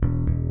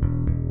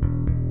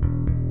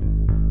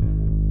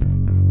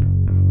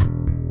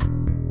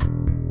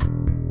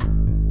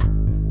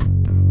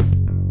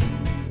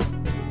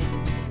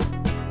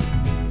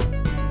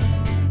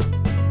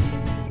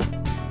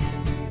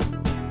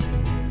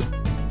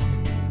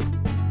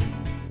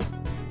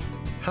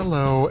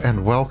Hello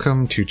and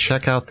welcome to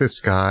Check Out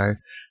This Guy,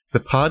 the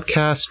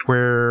podcast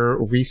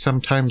where we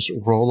sometimes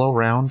roll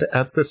around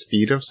at the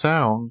speed of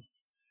sound.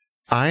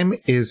 I'm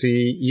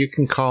Izzy, you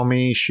can call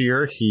me she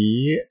or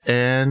he,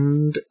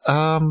 and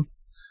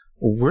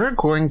we're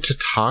going to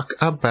talk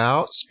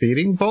about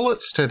speeding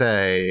bullets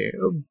today,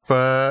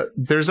 but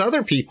there's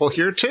other people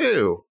here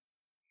too.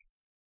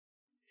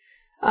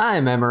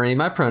 I'm Emery,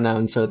 my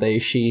pronouns are they,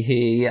 she,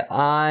 he.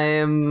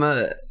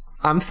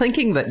 I'm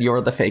thinking that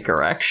you're the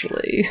faker,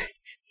 actually.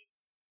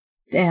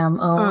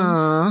 Damn,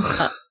 I'm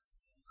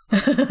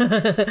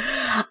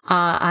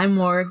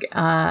Morg,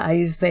 I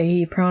use they,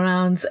 he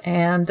pronouns,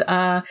 and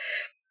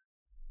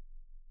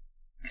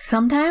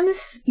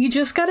sometimes you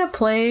just gotta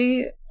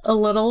play a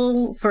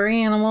little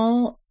furry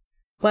animal,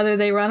 whether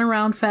they run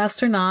around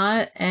fast or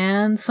not,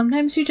 and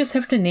sometimes you just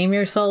have to name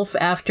yourself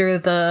after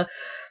the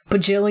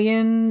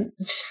bajillion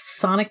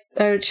Sonic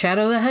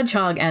Shadow the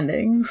Hedgehog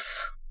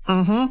endings.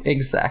 Mm-hmm.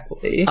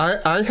 Exactly.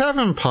 I have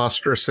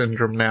imposter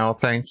syndrome now,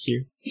 thank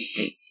you.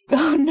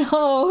 Oh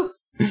no.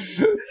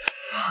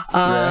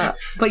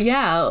 But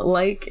yeah,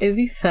 like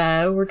Izzy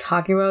said, we're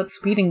talking about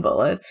speeding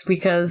bullets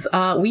because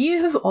we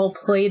have all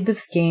played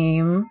this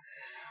game.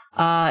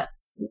 All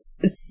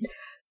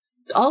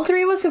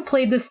three of us have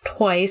played this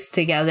twice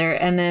together,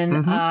 and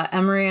then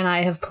Emery and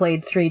I have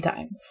played 3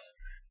 times.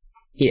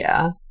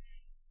 Yeah.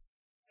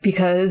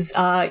 Because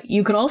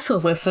you could also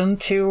listen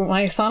to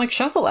my Sonic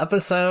Shuffle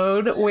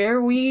episode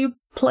where we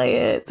play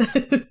it.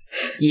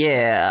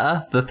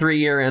 Yeah, the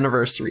 3-year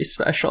anniversary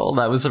special.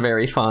 That was a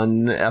very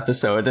fun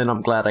episode, and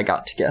I'm glad I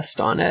got to guest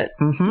on it.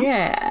 Mm-hmm.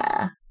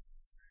 Yeah.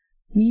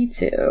 Me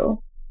too.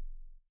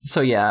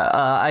 So yeah,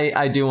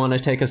 I do want to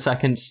take a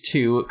second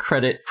to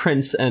credit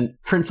Prince and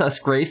Princess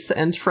Grace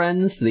and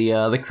Friends,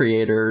 the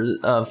creator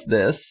of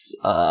this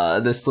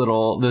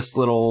little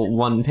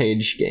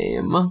 1-page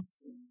game.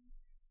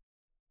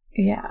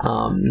 Yeah.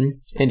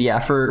 And yeah,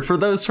 for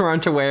those who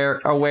aren't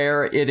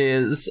aware, it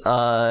is,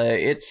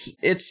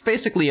 it's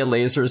basically a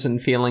lasers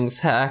and feelings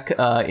hack,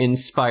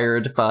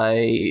 inspired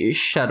by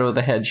Shadow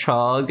the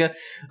Hedgehog,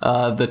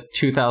 the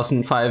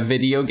 2005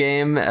 video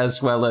game, as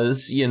well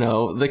as,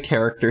 the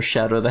character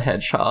Shadow the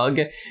Hedgehog.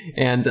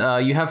 And,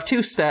 you have 2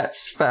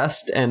 stats,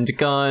 fast and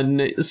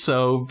gun,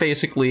 so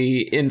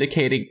basically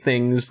indicating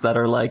things that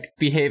are like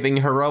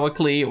behaving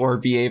heroically or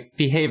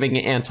behaving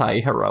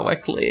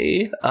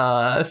anti-heroically.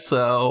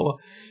 So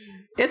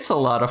it's a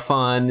lot of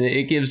fun.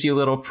 It gives you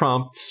little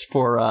prompts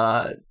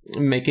for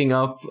making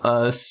up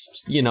a,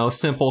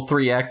 simple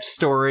 3-act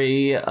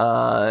story.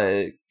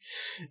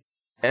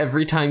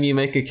 Every time you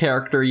make a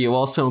character, you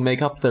also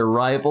make up their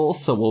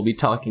rivals, so we'll be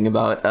talking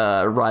about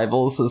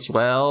rivals as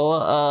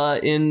well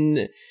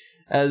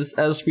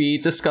as we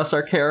discuss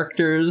our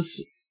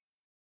characters.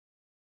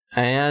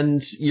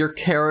 And your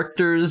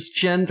character's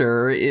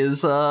gender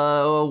is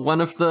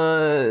one of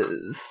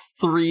the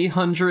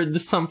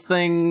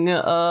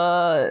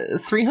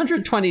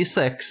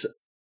 326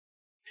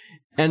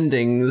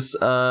 endings,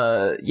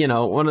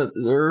 one of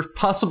or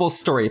possible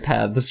story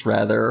paths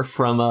rather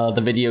from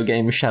the video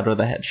game Shadow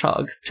the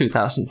Hedgehog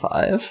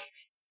 2005.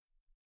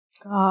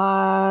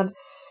 God.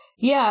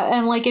 Yeah,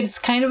 and it's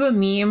kind of a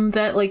meme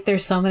that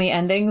there's so many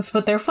endings,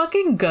 but they're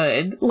fucking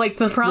good.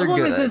 The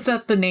problem is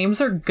that the names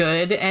are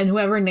good and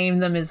whoever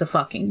named them is a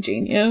fucking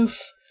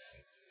genius.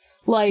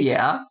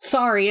 Yeah.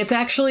 Sorry, it's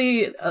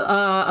actually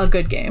a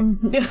good game.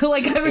 I've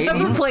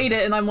never played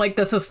it, and I'm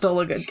this is still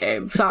a good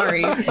game.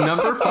 Sorry.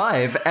 Number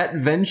 5, At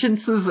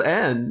Vengeance's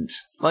End.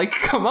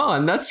 Come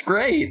on, that's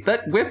great.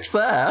 That whips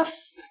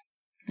ass.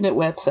 It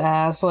whips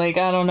ass. I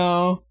don't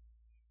know.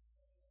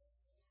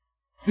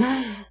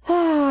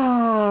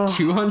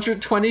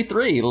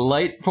 223,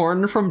 Light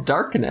Born from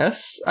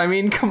Darkness. I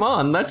mean, come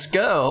on, let's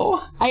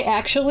go. I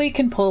actually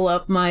can pull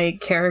up my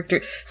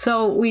character.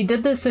 So we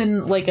did this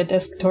in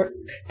a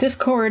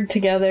Discord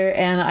together,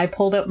 and I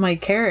pulled up my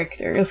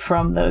characters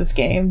from those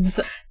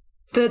games.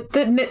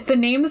 The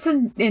names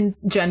and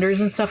genders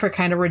and stuff are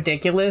kind of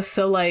ridiculous,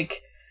 so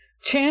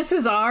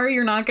chances are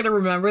you're not going to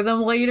remember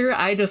them later.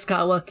 I just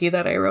got lucky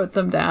that I wrote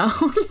them down.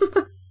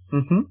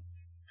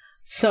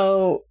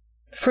 So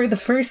for the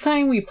first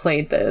time we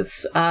played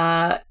this,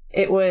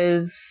 it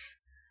was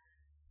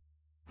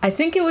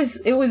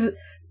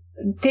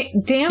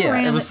Dan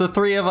ran... it was the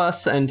 3 of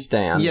us and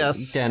Dan.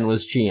 Yes. Dan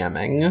was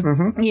GMing.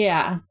 Mm-hmm.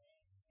 Yeah.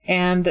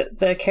 And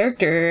the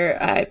character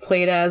I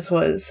played as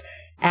was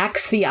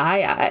Axe the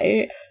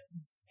Eye.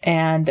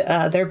 And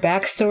their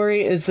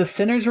backstory is the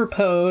Sinner's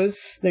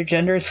Repose. Their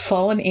gender is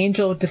Fallen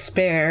Angel of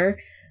Despair.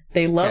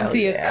 They love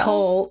the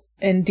occult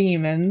and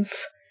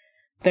demons.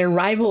 Their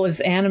rival is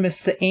Animus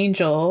the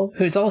Angel,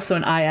 who's also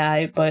an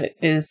II, but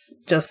is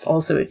just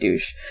also a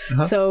douche.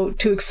 So,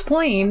 to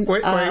explain...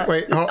 Wait,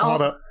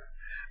 hold up.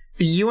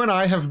 You and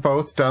I have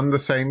both done the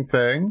same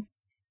thing,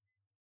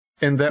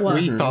 in that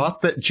we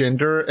thought that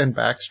gender and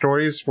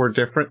backstories were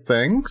different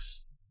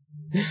things.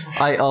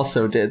 I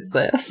also did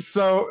this.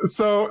 So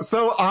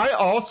I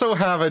also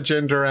have a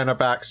gender and a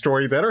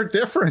backstory that are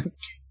different.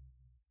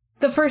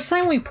 The first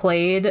time we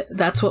played,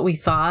 that's what we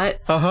thought.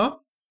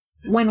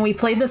 when we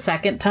played the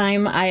second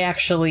time, I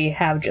actually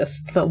have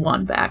just the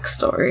one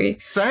backstory.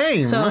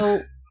 Same.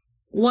 So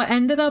what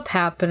ended up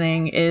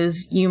happening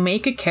is you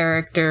make a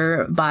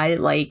character by,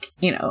 like,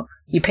 you know,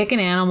 you pick an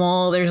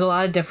animal. There's a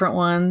lot of different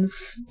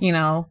ones, you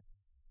know,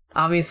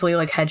 obviously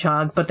like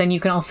hedgehog, but then you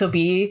can also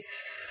be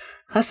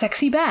a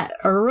sexy bat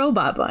or a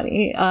robot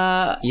bunny.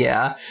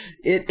 Yeah,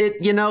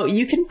 it you know,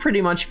 you can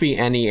pretty much be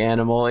any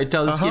animal. It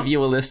does give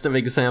you a list of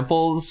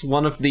examples.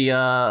 One of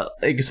the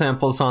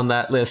examples on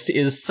that list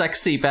is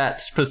sexy bat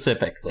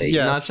specifically.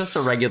 Yes. Not just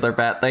a regular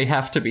bat, they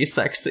have to be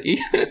sexy.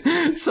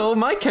 So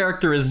my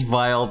character is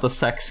Vile the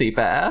sexy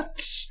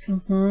bat.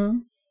 Mm-hmm.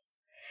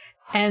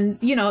 And,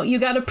 you know, you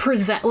gotta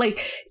present,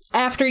 like,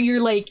 after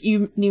you're like,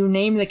 you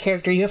name the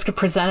character, you have to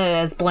present it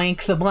as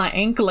blank the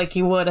blank, like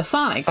you would a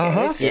Sonic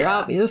character,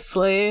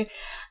 obviously.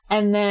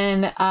 And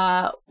then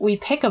we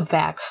pick a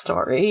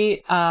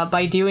backstory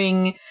by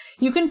doing,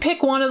 you can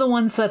pick one of the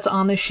ones that's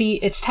on the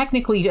sheet. It's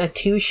technically a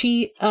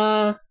 2-sheet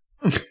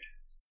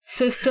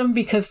system,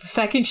 because the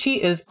second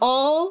sheet is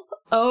all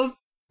of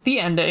the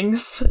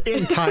endings.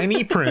 In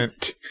tiny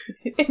print.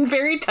 In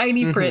very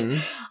tiny print.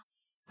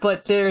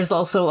 But there's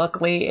also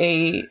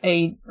luckily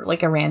a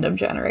random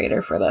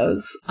generator for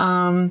those.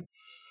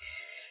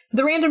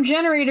 The random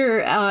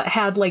generator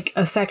had like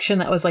a section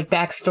that was like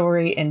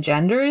backstory and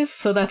genders,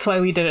 so that's why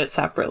we did it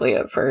separately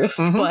at first.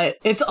 But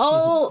it's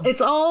all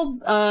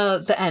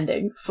the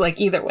endings, like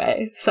either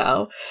way.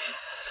 So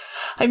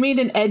I made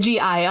an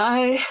edgy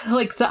eye,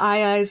 like the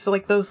eyes,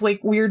 like those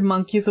like weird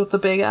monkeys with the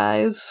big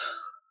eyes.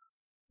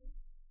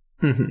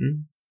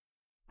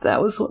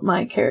 That was what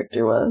my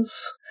character was.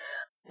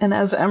 And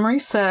as Emery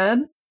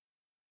said,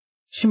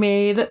 she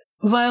made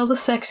Vile the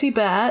sexy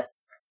bat.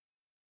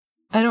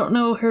 I don't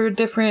know her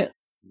different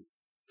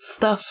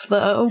stuff,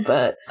 though,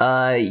 but...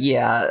 Vile's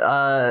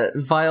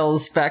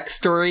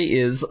backstory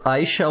is,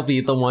 I shall be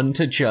the one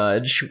to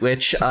judge,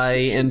 which I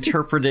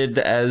interpreted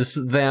as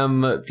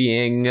them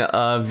being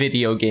a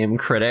video game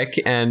critic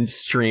and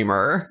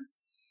streamer.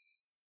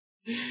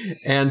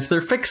 And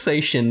their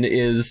fixation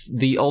is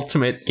the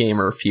ultimate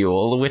gamer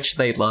fuel, which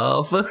they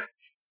love.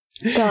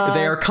 God.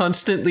 They are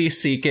constantly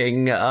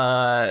seeking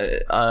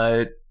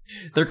they're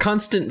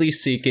constantly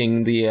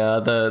seeking the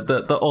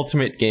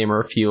ultimate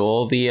gamer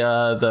fuel,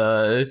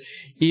 the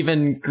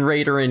even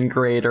greater and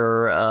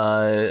greater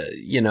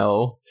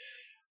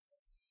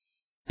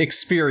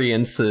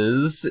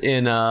experiences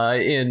in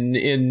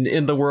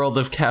the world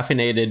of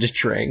caffeinated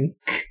drink.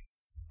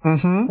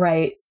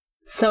 Right.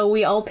 So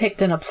we all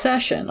picked an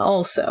obsession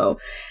also.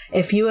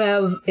 If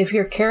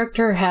your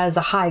character has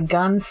a high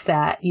gun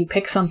stat, you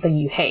pick something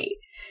you hate.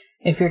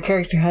 If your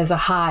character has a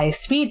high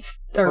speed...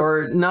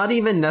 Or not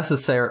even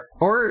necessary...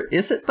 Or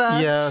is it that?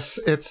 Yes,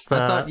 it's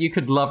that. I thought you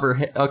could love or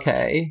hate...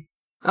 Okay.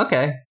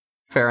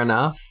 Fair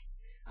enough.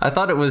 I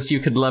thought it was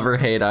you could love or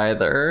hate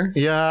either.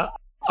 Yeah,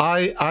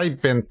 I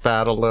bent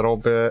that a little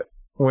bit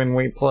when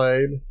we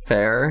played.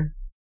 Fair.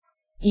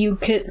 You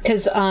could...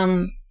 Because,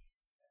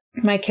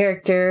 my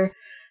character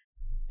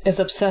is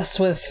obsessed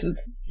with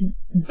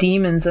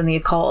demons and the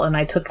occult, and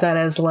I took that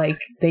as, like,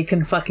 they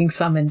can fucking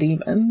summon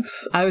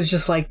demons. I was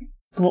just like...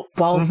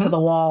 balls to the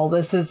wall.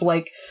 This is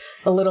like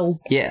a little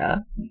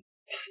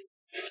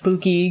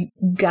spooky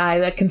guy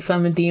that can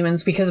summon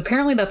demons, because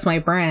apparently that's my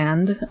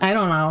brand. I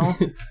don't know.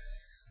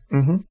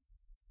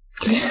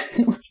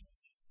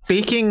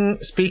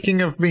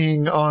 Speaking of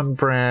being on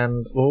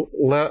brand,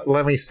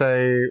 let me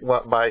say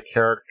what my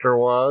character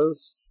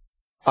was.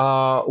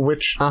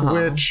 Which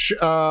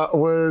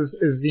was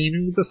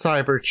Xenu the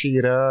Cyber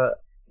Cheetah,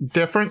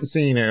 different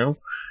Xenu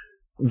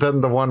than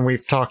the one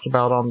we've talked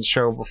about on the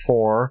show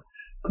before.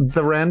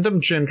 The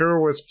random gender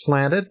was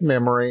Planted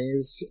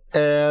Memories,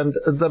 and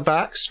the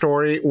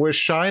backstory was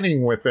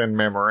Shining Within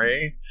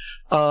Memory.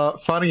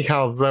 Funny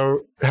how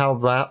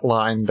that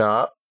lined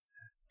up.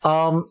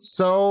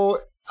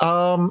 So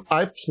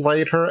I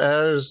played her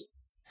as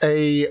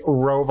a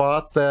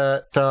robot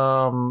that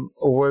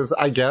was,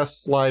 I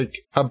guess,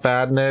 like a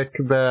badnik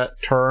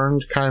that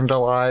turned kind of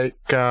like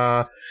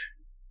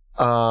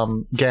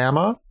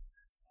Gamma,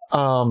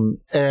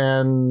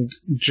 and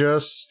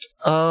just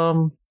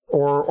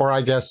or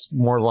I guess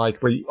more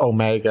likely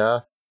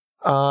Omega,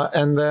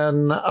 and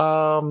then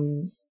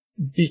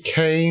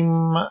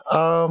became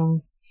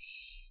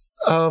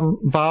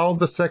Vile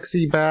the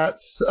Sexy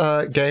Bat's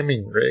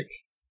gaming rig.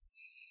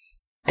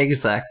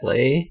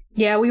 Exactly.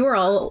 Yeah, we were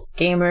all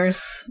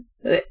gamers.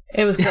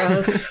 It was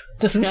gross.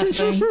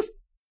 Disgusting.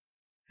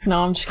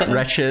 No, I'm just kidding.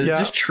 Wretches,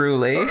 just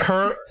truly.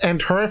 Her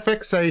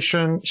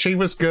fixation, she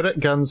was good at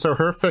guns, so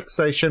her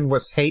fixation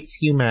was hates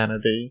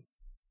humanity.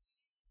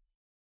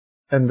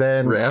 And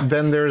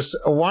then there's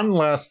one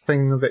last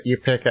thing that you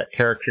pick at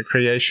character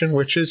creation,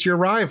 which is your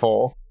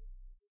rival.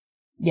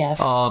 Yes.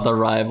 Oh, the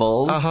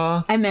rivals.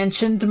 I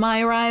mentioned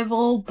my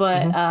rival,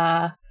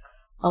 but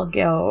I'll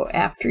go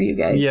after you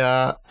guys.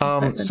 Yeah.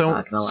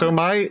 So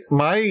my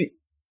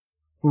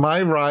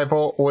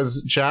rival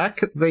was Jack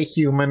the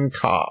Human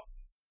Cop,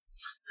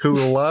 who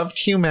loved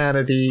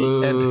humanity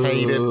and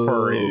hated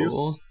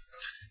furries.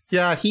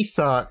 Yeah, he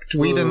sucked.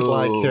 We didn't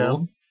like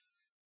him.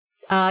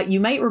 You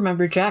might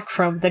remember Jack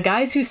from the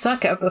Guys Who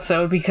Suck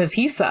episode because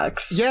he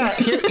sucks. Yeah,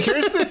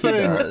 here's the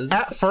thing.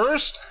 At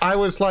first, I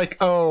was like,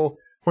 oh,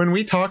 when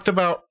we talked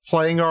about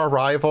playing our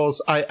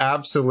rivals, I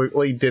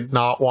absolutely did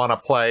not want to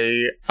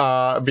play,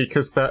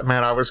 because that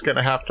meant I was going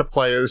to have to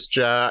play as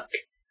Jack.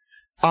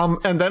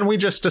 And then we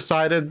just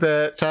decided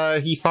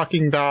that he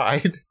fucking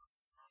died.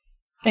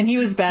 And he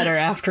was better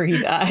after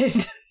he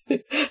died.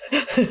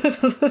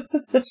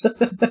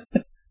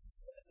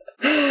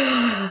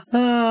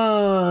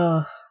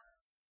 Oh,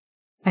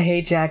 I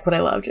hate Jack, but I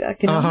love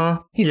Jack. You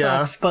know? He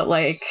sucks, but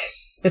like,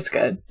 it's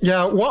good.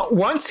 Yeah,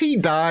 once he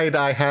died,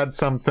 I had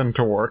something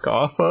to work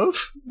off of.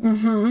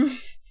 Mm-hmm.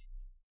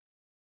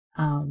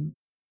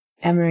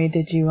 Emery,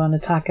 did you want to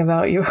talk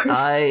about yours?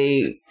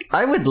 I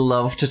would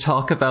love to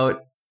talk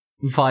about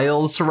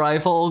Vile's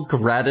rival,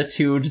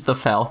 Gratitude the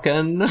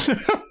Falcon.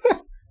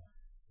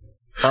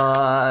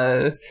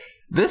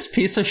 This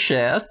piece of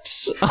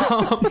shit.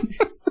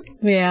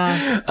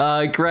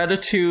 Yeah.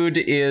 Gratitude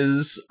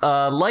is,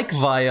 like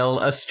Vile,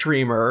 a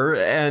streamer,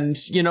 and,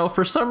 you know,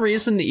 for some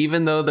reason,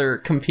 even though they're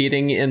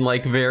competing in,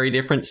 like, very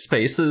different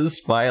spaces,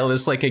 Vile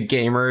is, like, a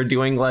gamer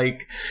doing,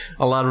 like,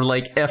 a lot of,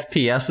 like,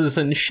 FPSs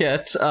and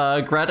shit.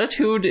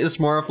 Gratitude is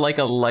more of, like,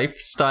 a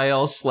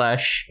lifestyle /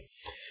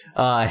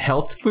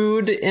 health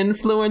food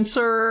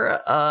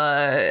influencer,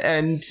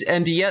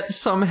 and yet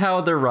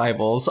somehow they're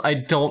rivals. I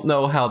don't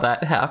know how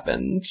that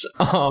happened.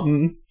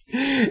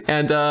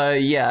 And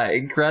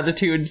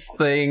Gratitude's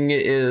thing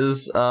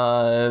is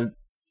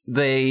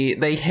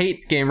they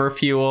hate gamer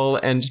fuel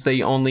and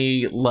they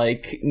only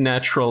like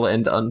natural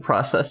and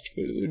unprocessed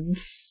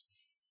foods.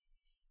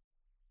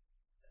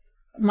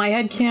 My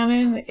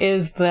headcanon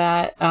is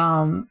that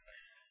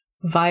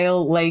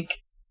Vile like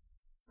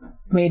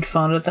made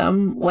fun of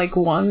them like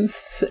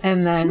once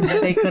and then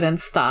they couldn't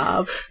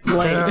stop.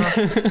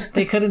 Like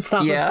they couldn't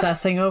stop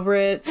obsessing over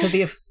it to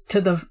the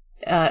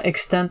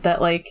extent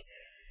that like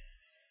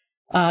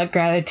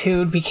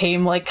Gratitude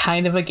became like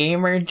kind of a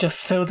gamer just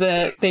so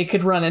that they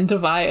could run into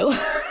Vile.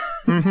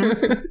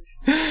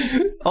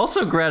 Mm-hmm.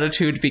 Also,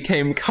 Gratitude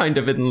became kind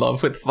of in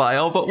love with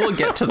Vile, but we'll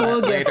get to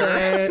that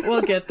later.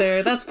 We'll get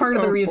there. That's part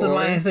of the reason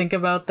why I think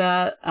about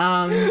that.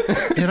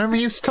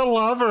 Enemies to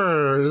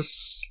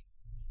lovers.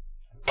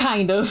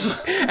 Kind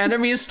of.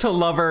 Enemies to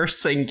lover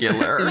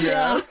singular.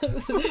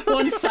 Yes.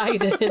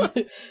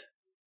 One-sided.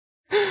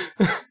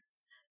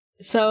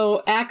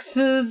 So,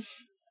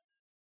 Axe's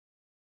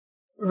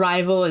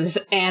rival is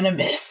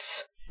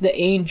Animus, the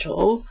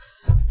angel.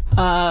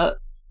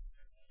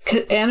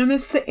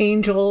 Animus the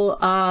angel,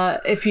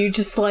 if you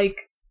just like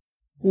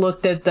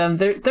looked at them,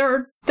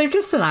 they're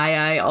just an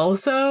eye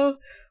also,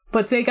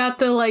 but they got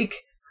the like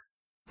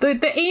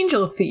the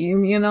angel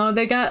theme, you know?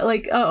 They got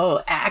like,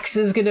 oh, Axe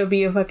is gonna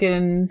be a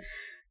fucking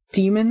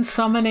demon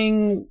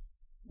summoning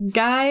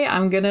guy.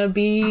 I'm gonna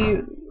be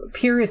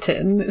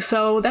Puritan.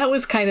 So that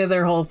was kind of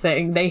their whole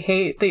thing. They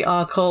hate the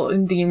occult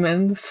and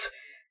demons.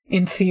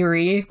 In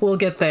theory, we'll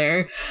get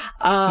there.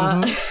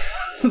 And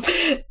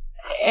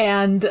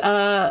they're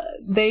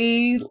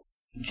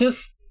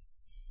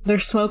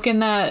smoking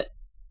that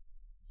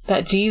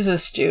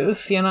Jesus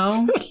juice, you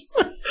know?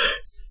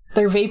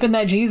 They're vaping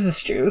that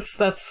Jesus juice.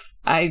 That's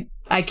I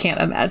can't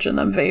imagine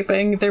them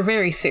vaping. They're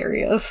very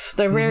serious.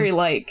 They're very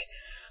like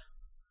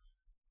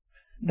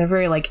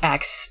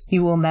Axe,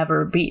 you will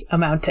never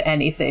amount to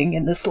anything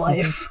in this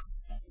life.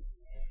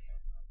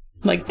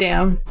 Like,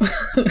 damn.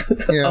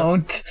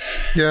 Owned.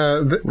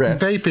 Yeah,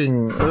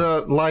 vaping,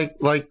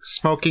 like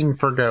smoking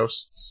for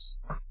ghosts.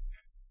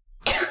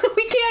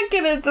 We can't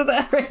get into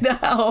that right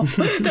now.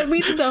 That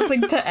means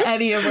nothing to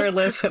any of our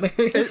listeners.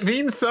 It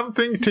means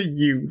something to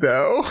you,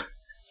 though.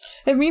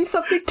 It means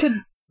something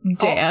to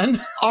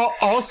Dan.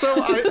 Also,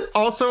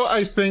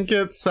 I think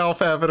it's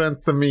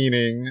self-evident the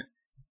meaning.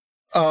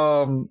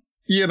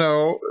 You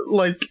know,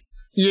 like,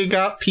 you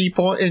got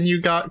people and you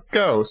got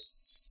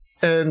ghosts.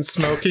 And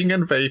smoking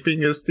and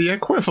vaping is the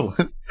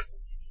equivalent.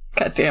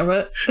 God damn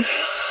it.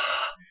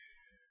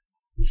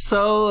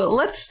 So,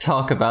 let's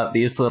talk about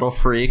these little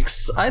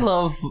freaks. I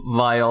love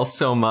Vile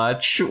so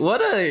much.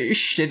 What a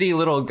shitty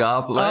little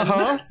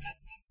goblin.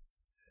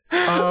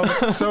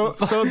 So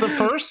the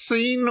first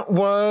scene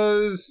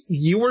was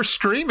you were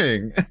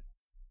streaming.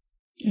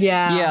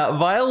 Yeah,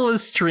 Vile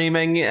was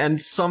streaming, and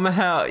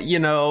somehow,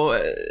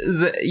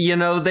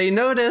 they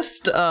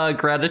noticed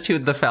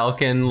Gratitude the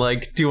Falcon,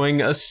 like, doing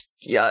a...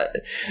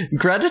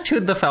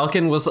 Gratitude the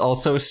Falcon was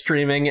also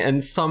streaming,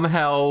 and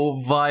somehow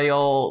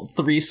Vile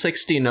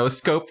 360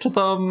 no-scoped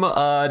them,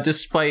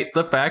 despite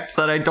the fact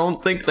that I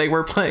don't think they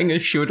were playing a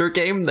shooter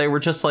game, they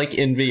were just, like,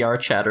 in VR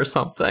chat or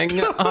something.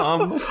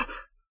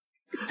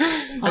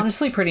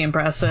 Honestly, pretty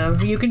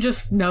impressive. You can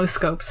just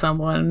no-scope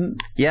someone.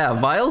 Yeah,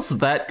 Vile's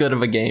that good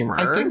of a gamer.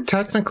 I think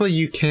technically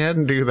you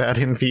can do that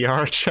in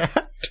VR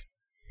chat.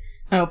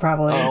 Oh,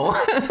 probably.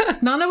 Oh.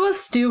 None of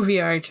us do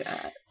VR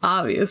chat,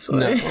 obviously.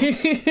 No.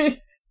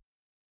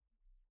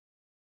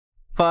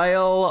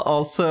 Vile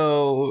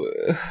also...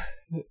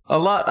 A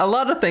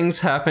lot of things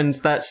happened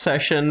that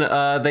session.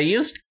 They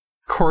used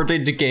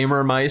corded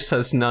gamer mice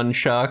as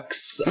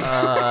nunchucks.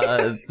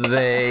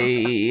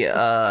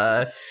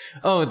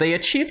 They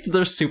achieved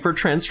their super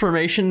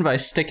transformation by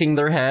sticking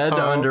their head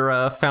under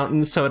a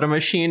fountain soda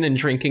machine and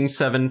drinking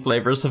 7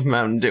 flavors of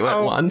Mountain Dew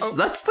at once.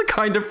 That's the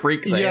kind of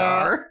freak they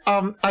are.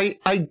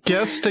 I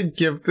guess to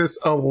give this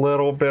a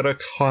little bit of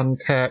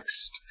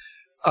context,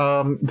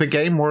 the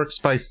game works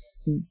by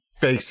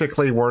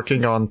basically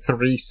working on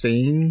 3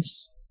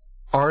 scenes.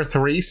 Our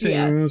 3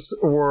 scenes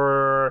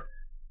were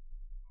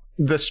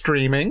the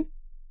streaming.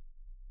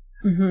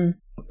 Mm-hmm.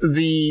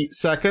 The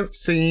second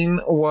scene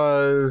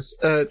was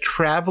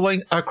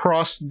traveling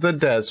across the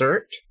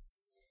desert.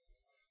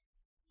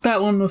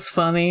 That one was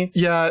funny.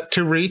 Yeah,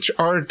 to reach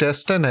our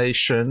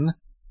destination.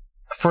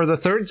 For the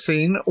third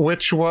scene,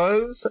 which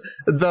was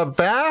the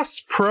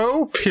Bass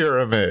Pro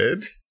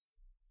Pyramid.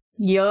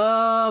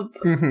 Yup.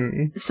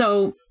 Mm-hmm.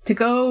 So, to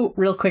go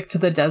real quick to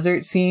the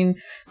desert scene,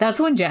 that's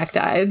when Jack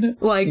died.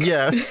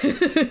 Yes.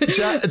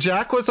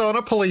 Jack was on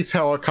a police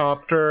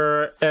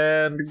helicopter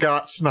and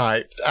got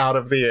sniped out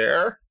of the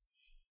air.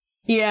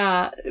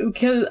 Yeah,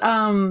 because,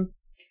 I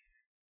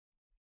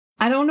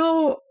don't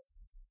know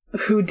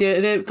who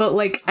did it, but,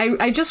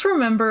 I just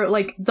remember,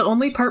 the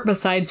only part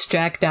besides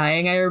Jack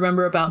dying I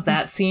remember about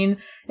that scene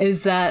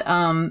is that,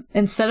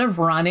 instead of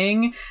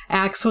running,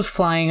 Axe was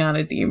flying on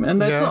a demon.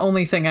 That's the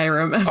only thing I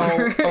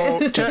remember.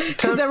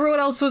 Because everyone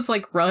else was,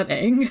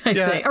 running, I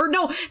think. Or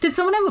no, did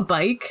someone have a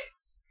bike?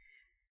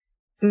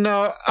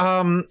 No,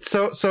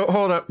 so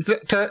hold up.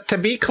 To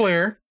be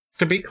clear,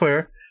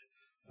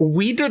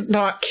 we did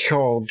not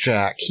kill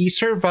Jack. He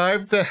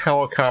survived the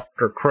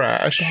helicopter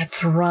crash.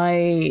 That's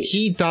right.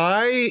 He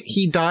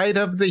died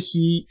of the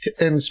heat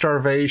and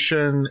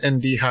starvation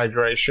and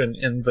dehydration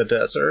in the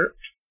desert.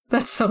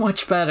 That's so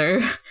much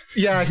better.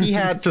 Yeah, he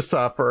had to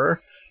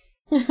suffer.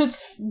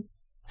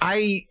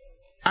 I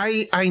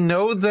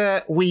know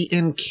that we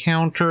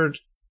encountered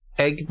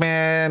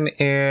Eggman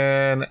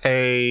in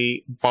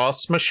a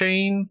boss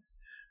machine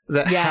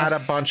that had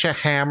a bunch of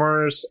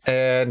hammers,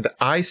 and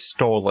I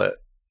stole it.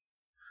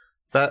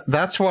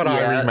 That's what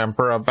I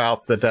remember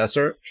about the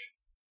desert.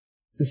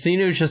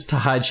 Xenu just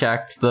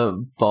hijacked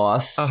the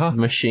boss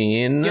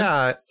machine.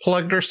 Yeah,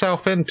 plugged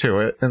herself into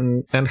it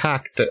and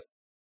hacked it.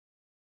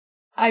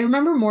 I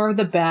remember more of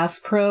the Bass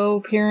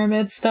Pro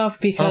Pyramid stuff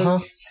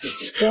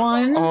because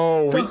one...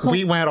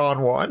 we went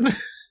on one.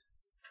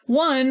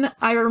 One,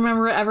 I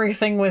remember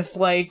everything with,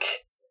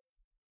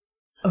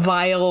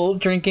 Vile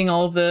drinking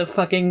all the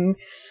fucking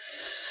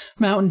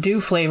Mountain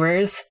Dew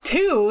flavors.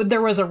 2,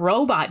 there was a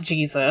robot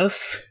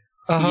Jesus.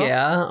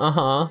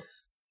 And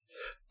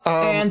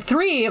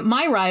 3,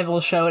 my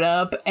rival showed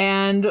up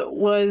and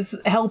was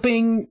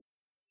helping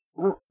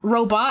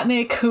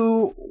Robotnik,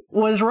 who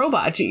was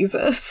Robot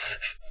Jesus.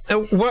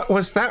 What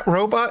was that,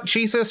 Robot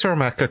Jesus or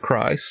Mecha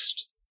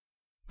Christ?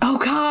 Oh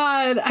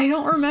god, I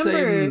don't remember.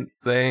 Same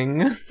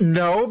thing.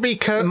 No,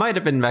 because... It might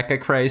have been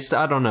Mecha Christ,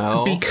 I don't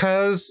know.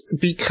 Because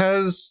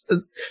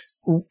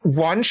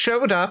one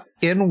showed up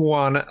in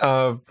one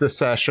of the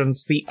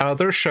sessions, the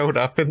other showed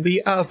up in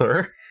the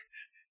other.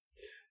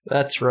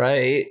 That's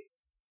right.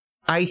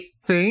 I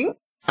think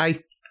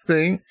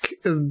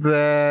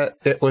that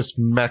it was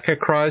Mecha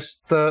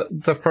Christ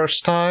the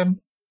first time.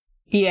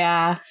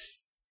 Yeah.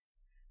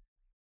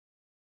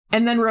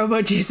 And then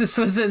Robo Jesus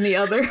was in the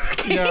other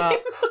game. Yeah.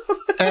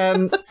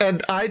 And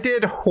I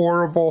did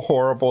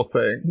horrible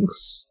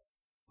things.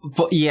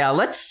 But yeah,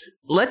 let's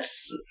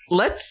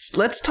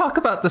talk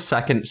about the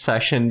second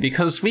session,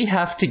 because we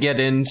have to get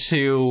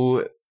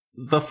into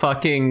the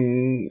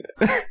fucking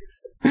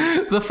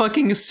the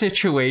fucking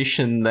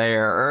situation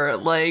there.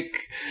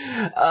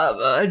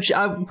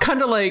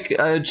 Kind of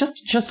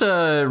just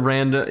a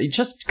random,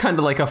 just kind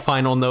of like a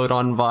final note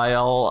on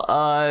Vile.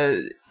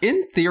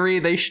 In theory,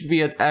 they should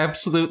be an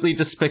absolutely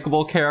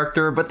despicable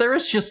character, but there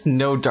is just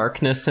no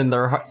darkness in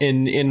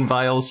in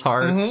Vile's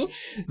heart.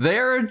 Mm-hmm.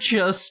 They're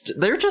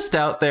just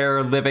out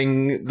there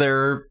living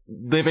their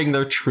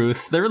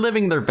truth. They're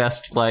living their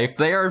best life.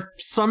 They are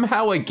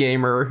somehow a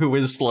gamer who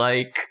is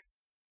likable.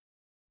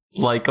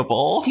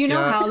 Do you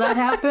know how that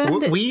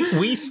happened?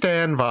 We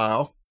stan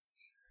Vile.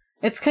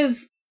 It's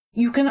because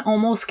you can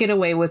almost get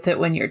away with it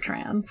when you're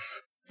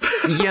trans.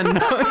 Yeah,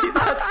 no,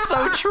 that's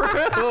so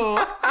true.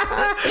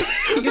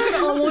 You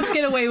can almost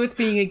get away with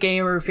being a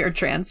gamer if you're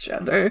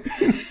transgender.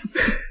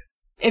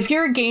 If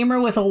you're a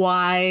gamer with a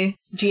Y,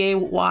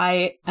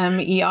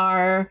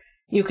 Gaymer,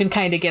 you can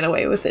kind of get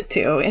away with it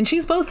too. And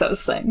she's both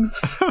those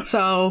things.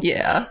 So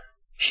yeah,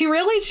 she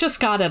really just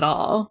got it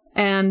all.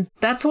 And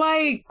that's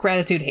why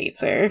Gratitude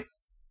hates her.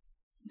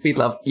 We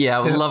love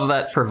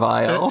that for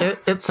Vile.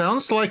 It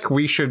sounds like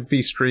we should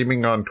be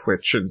streaming on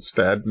Twitch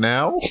instead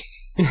now.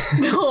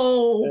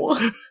 No.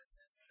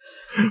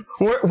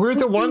 We're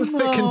the ones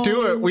that can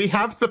do it. We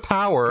have the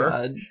power.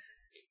 God.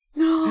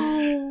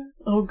 No.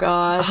 Oh,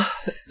 God.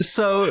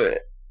 So,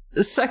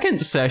 the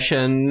second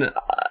session,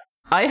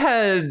 I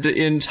had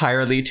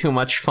entirely too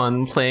much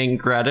fun playing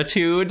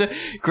Gratitude.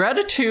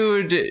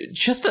 Gratitude,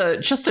 just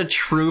a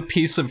true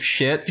piece of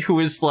shit who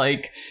is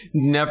like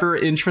never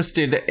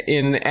interested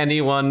in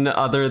anyone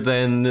other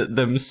than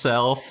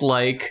themselves.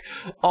 Like,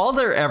 all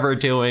they're ever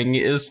doing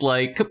is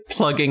like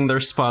plugging their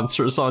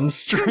sponsors on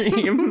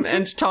stream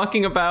and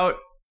talking about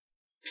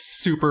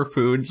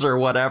superfoods or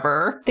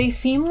whatever. They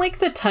seem like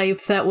the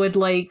type that would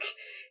like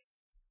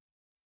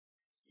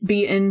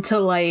be into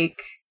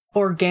like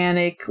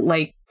organic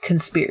like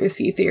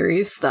conspiracy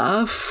theory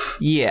stuff.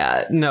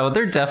 Yeah,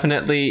 they're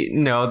definitely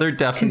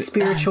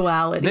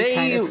conspirituality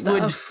kind of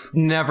stuff. Would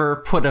never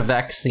put a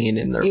vaccine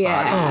in their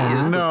body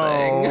is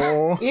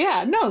the thing.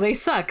 Yeah, no, they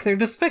suck. They're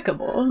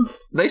despicable.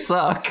 They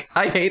suck.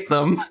 I hate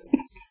them.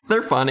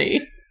 They're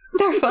funny.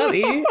 They're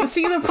funny.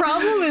 See, the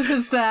problem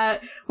is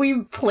that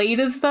we played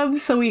as them,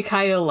 so we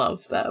kind of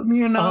love them,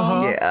 you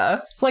know?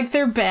 Yeah. Like,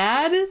 they're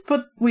bad,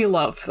 but we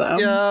love them.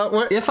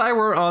 Yeah. If I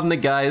were on the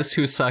Guys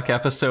Who Suck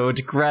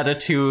episode,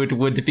 Gratitude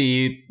would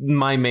be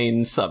my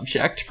main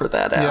subject for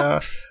that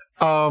app.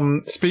 Yeah.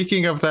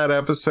 Speaking of that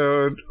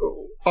episode,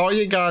 all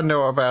you gotta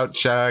know about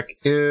Jack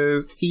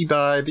is he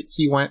died,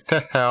 he went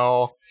to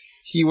hell.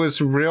 He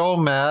was real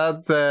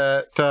mad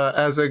that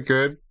as a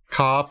good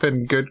cop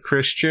and good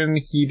Christian,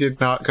 he did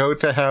not go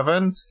to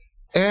heaven,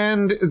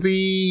 and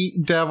the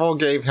devil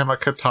gave him a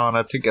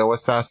katana to go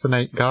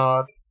assassinate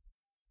God.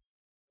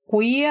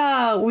 We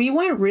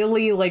went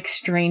really like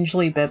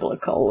strangely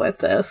biblical with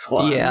this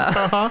one.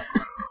 Yeah.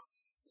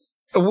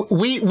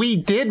 We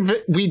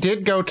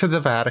did go to the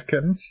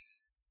Vatican.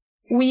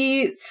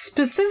 We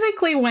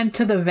specifically went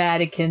to the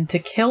Vatican to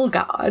kill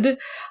God,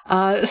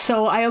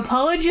 so I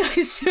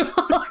apologize to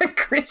all our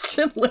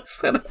Christian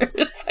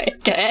listeners, I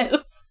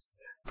guess.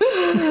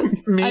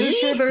 Me? I'm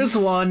sure there's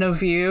one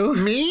of you.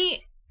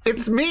 Me?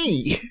 It's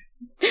me.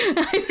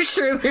 I'm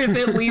sure there's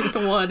at least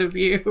one of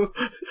you.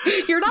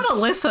 You're not a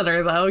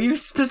listener, though. You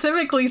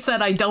specifically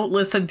said I don't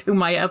listen to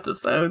my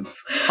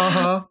episodes.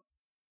 Uh-huh.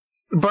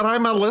 But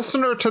I'm a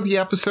listener to the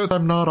episode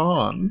I'm not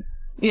on.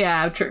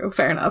 Yeah, true.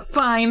 Fair enough.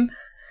 Fine.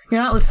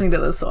 You're not listening to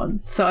this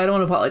one, so I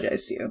don't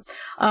apologize to you.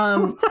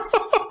 I'm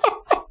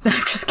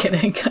just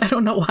kidding. I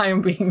don't know why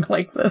I'm being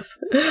like this.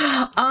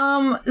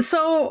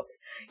 So...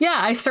 yeah,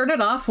 I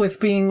started off with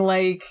being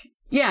like,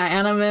 yeah,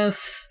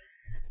 Animus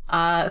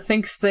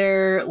thinks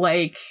they're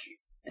like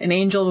an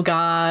angel of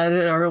God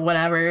or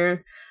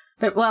whatever.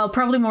 But, well,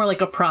 probably more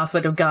like a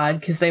prophet of God,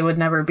 because they would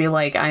never be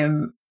like,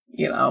 I'm,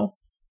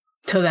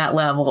 to that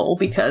level,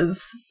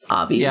 because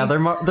Avi. Yeah,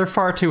 they're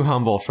far too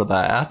humble for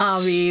that.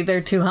 Avi,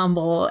 they're too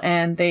humble,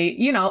 and they,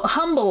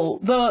 humble,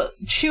 the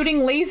shooting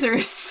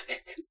lasers,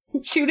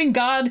 shooting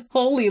God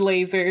holy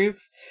lasers.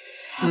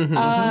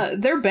 Mm-hmm.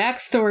 Their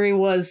backstory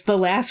was the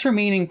last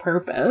remaining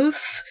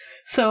purpose,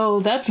 so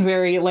that's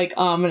very like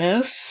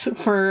ominous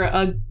for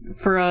a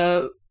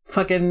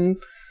fucking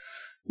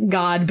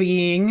god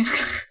being,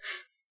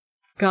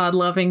 god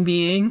loving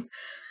being.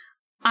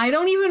 I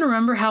don't even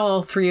remember how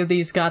all three of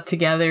these got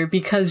together,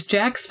 because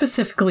Jack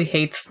specifically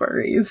hates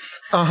furries.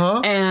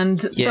 And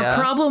the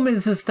problem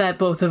is that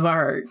both of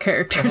our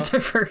characters are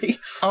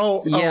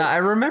furries. Yeah, I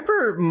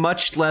remember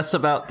much less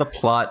about the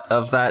plot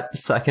of that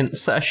second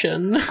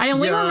session. I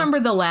only remember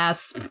the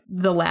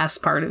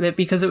last part of it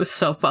because it was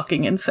so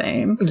fucking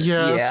insane.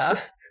 Yes.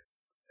 Yeah.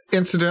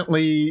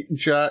 Incidentally,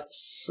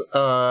 Jack's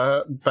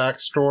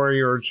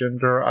backstory or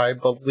gender, I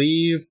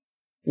believe,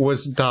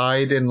 was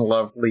dyed in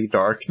lovely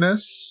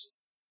darkness.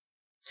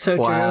 So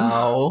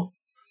wow.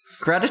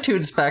 True.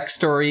 Gratitude's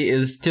backstory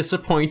is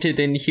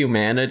disappointed in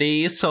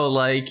humanity, so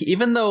like,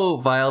 even though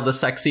Vile the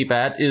Sexy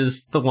Bat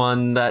is the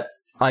one that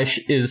I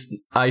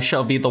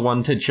shall be the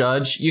one to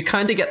judge, you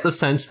kind of get the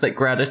sense that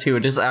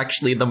Gratitude is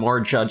actually the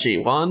more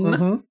judgy one.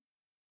 Mm-hmm.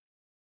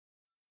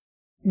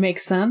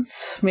 Makes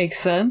sense.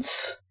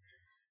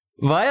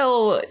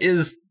 Vile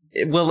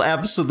will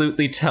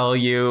absolutely tell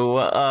you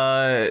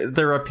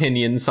their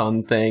opinions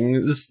on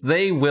things.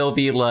 They will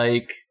be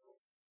like,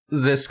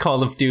 this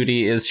Call of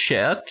Duty is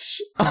shit.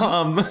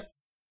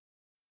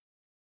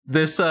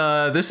 This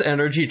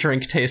energy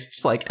drink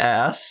tastes like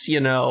ass,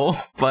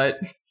 but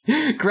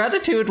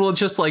Gratitude will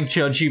just like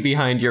judge you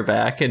behind your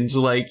back and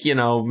like,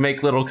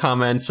 make little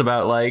comments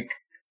about like,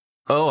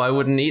 oh, I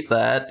wouldn't eat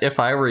that if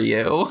I were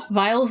you.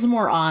 Vile's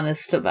more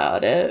honest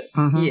about it.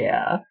 Mm-hmm.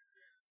 Yeah.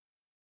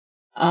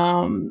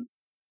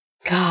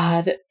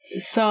 God.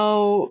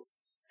 So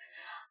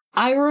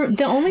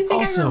the only thing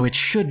also, it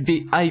should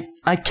be I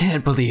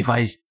can't believe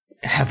I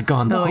have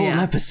gone the whole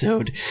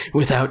episode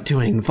without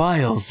doing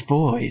Vile's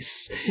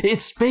voice.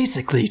 It's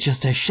basically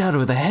just a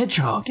Shadow the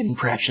Hedgehog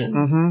impression.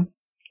 Mm-hmm.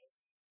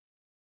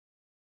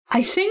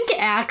 I think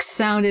Axe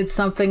sounded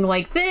something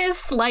like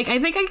this. Like, I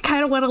think I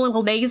kind of went a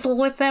little nasal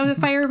with them,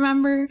 if I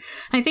remember.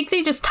 I think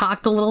they just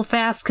talked a little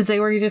fast because they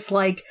were just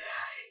like,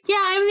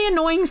 yeah, I'm the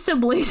annoying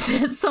sibling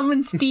that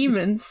summons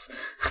demons.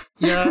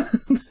 Yeah.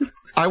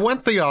 I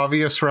went the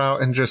obvious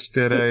route and just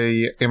did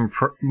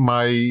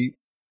my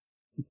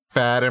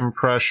bad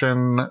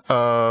impression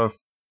of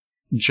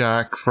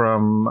Jack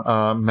from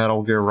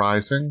Metal Gear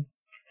Rising.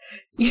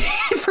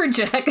 For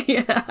Jack,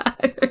 yeah.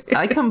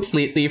 I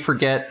completely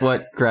forget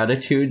what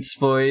Gratitude's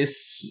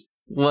voice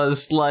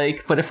was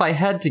like, but if I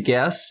had to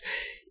guess,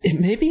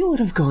 maybe it would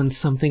have gone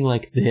something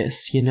like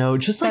this, you know,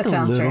 just like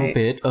a little right.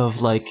 bit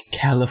of like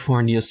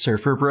California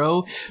surfer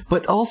bro,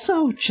 but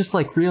also just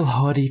like real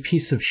haughty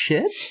piece of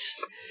shit,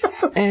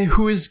 and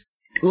who is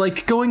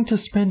like going to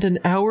spend an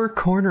hour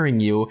cornering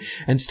you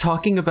and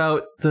talking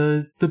about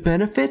the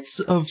benefits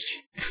of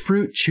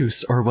fruit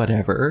juice or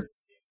whatever.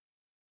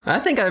 I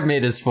think I've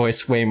made his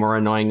voice way more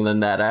annoying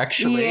than that,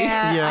 actually.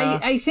 Yeah.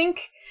 I think,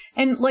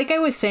 and like I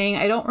was saying,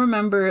 I don't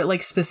remember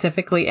like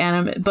specifically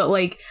anime, but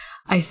like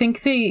I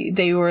think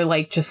they were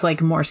like just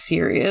like more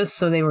serious,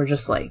 so they were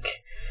just like,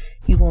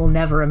 you will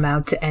never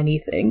amount to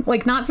anything.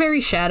 Like not very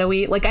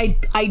shadowy. Like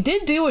I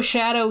did do a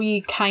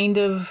shadowy kind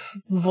of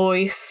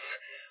voice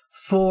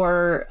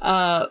for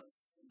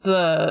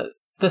the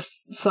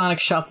Sonic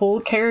Shuffle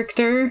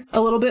character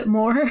a little bit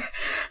more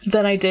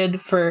than I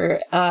did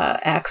for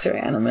Axe or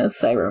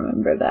Animus. I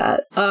remember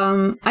that.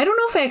 I don't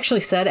know if I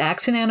actually said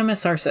Axe and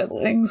Animus are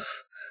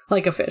siblings,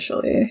 like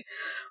officially,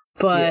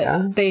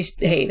 but they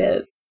hate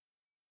it.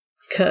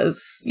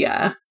 'Cause,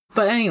 yeah.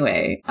 But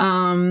anyway,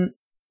 I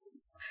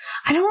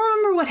don't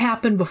remember what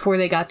happened before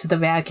they got to the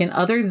Vatican,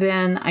 other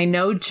than I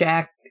know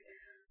Jack,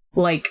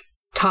 like,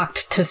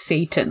 talked to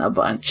Satan a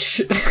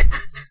bunch.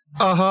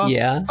 Uh-huh.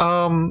 Yeah.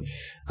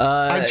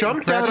 I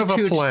jumped out of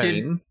a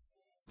plane.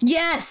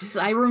 Yes!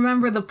 I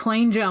remember the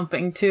plane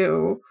jumping,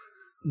 too.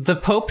 The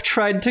Pope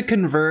tried to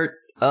convert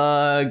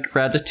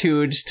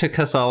Gratitude to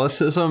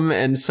Catholicism,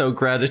 and so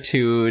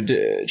Gratitude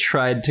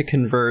tried to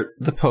convert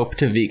the Pope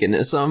to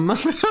veganism.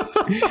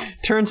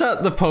 Turns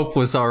out the Pope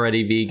was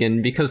already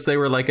vegan because they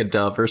were like a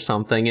dove or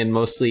something and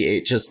mostly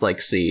ate just like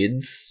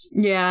seeds.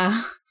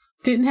 Yeah.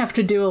 Didn't have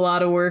to do a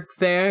lot of work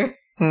there.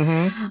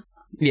 Mm-hmm.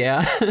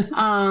 Yeah.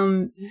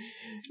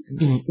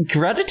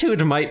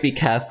 Gratitude might be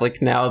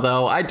Catholic now,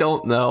 though. I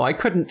don't know. I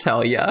couldn't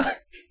tell ya.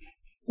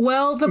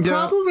 Well, the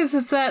problem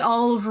is that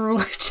all of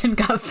religion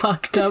got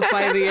fucked up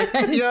by the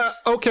end. Yeah,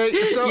 okay.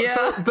 So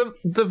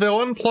the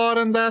villain plot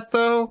in that,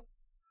 though,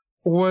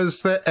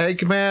 was that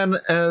Eggman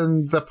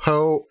and the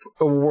Pope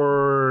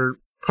were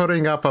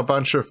putting up a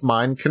bunch of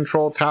mind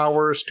control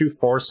towers to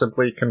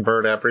forcibly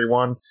convert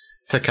everyone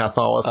to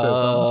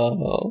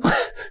Catholicism.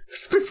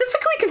 Specifically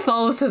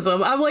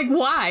Catholicism. I'm like,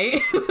 why?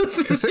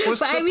 Because it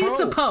was it's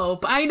a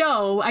Pope. I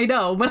know,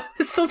 but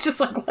it's still just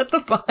like, what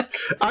the fuck?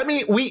 I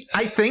mean,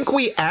 I think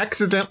we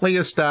accidentally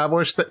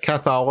established that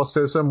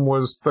Catholicism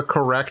was the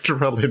correct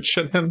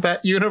religion in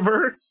that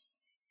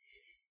universe.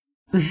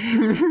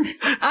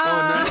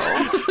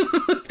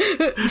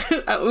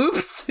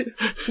 Oops.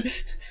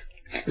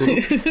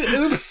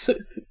 Oops.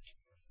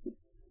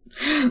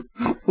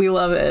 We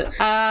love it.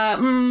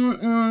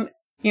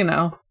 You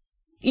know,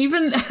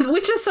 even,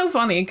 which is so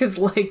funny, because,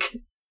 like,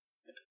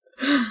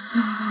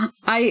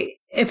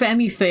 if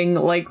anything,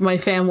 like, my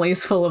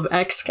family's full of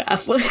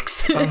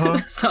ex-Catholics,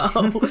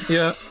 so...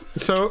 Yeah,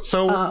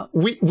 so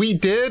we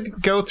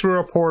did go through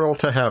a portal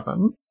to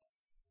heaven.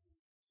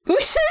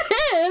 We sure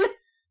did!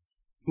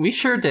 We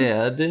sure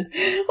did. We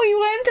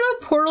went to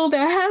a portal to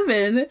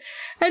heaven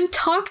and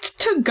talked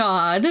to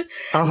God.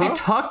 We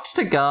talked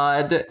to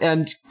God,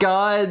 and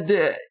God...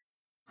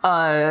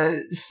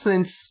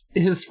 since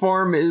his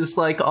form is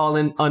like all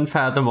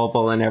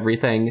unfathomable and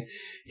everything,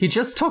 he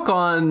just took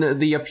on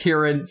the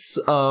appearance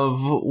of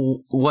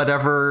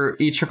whatever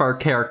each of our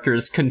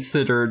characters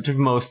considered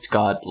most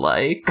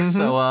godlike. Mm-hmm.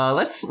 So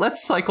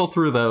let's cycle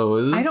through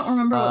those. I don't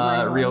remember what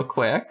mine was. Real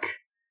quick.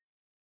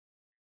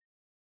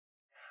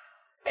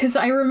 Because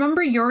I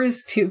remember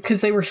yours too, because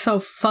they were so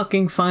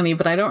fucking funny,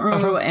 but I don't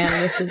remember what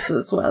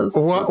Animus's was.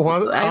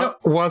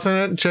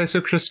 Wasn't it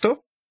Jesu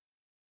Christo?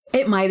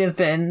 It might have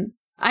been.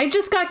 I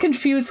just got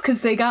confused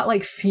because they got,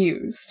 like,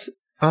 fused.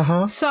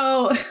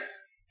 So,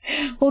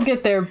 we'll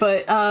get there,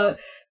 but,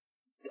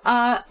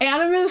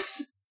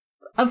 Animus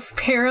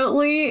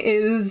apparently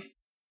is,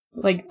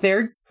 like,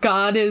 their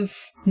god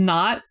is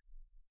not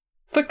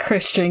the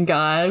Christian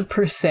god,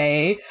 per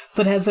se,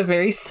 but has a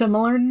very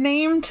similar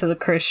name to the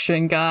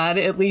Christian god,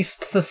 at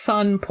least the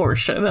son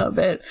portion of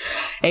it,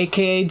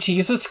 aka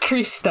Jesus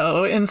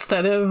Christo,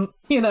 instead of,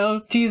 you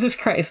know, Jesus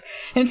Christ.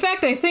 In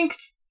fact, I think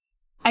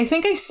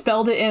I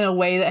spelled it in a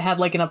way that had,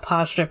 like, an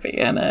apostrophe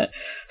in it.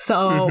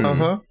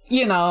 So,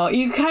 you know,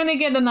 you kind of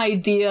get an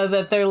idea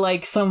that they're,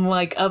 like, some,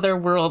 like,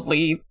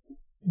 otherworldly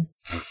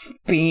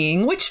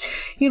being, which,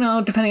 you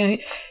know, depending on...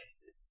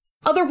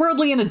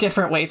 Otherworldly in a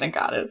different way than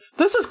God is.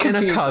 This is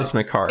confusing. In a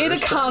cosmic horror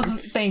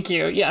sense. Thank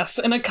you, yes.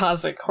 In a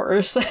cosmic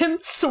horror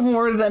sense,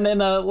 more than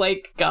in a,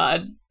 like,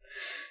 God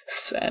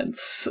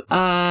sense.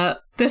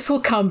 This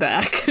will come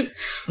back.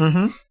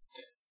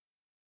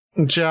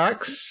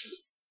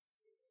 Jack's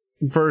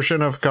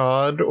version of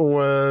God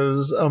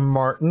was a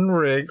Martin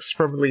Riggs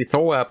from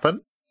Lethal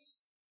Weapon.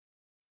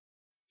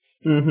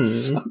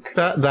 So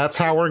that's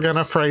how we're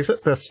gonna phrase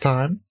it this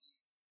time.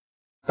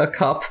 A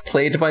cop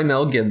played by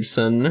Mel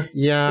Gibson.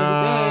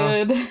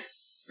 Yeah. Good.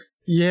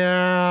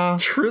 Yeah.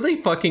 Truly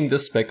fucking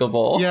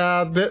despicable.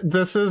 Yeah,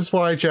 this is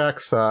why Jack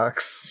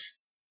sucks.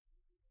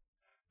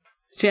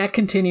 Jack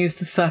continues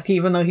to suck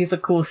even though he's a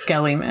cool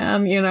skelly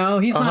man, you know?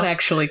 He's not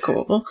actually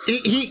cool.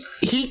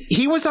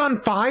 He was on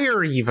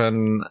fire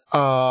even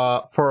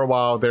for a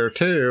while there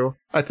too.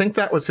 I think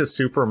that was his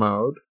super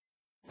mode.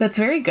 That's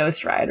very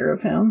Ghost Rider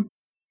of him.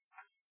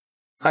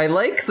 I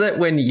like that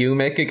when you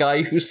make a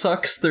guy who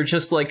sucks, they're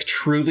just, like,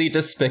 truly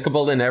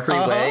despicable in every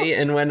way,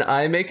 and when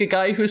I make a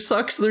guy who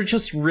sucks, they're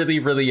just really,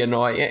 really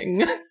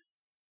annoying.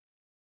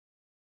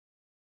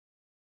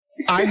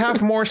 I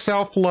have more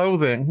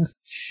self-loathing.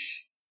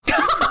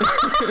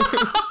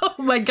 Oh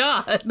my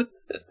god.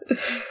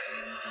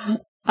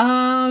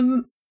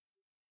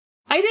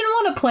 I didn't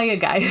want to play a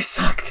guy who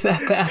sucked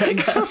that bad, I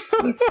guess.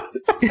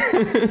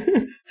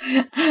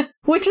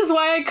 Which is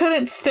why I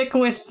couldn't stick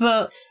with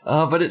the...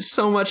 Oh, but it's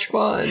so much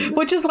fun.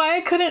 Which is why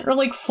I couldn't,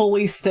 like,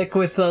 fully stick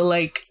with the,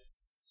 like,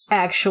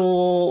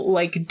 actual,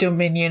 like,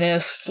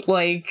 dominionist,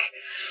 like...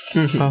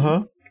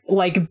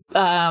 Like,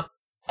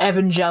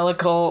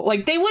 evangelical...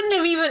 Like, they wouldn't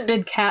have even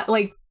been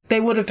like,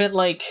 they would have been,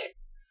 like...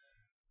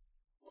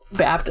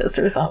 Baptist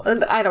or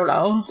something. I don't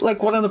know.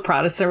 Like one of the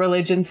Protestant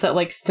religions that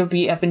likes to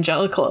be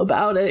evangelical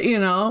about it, you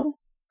know?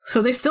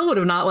 So they still would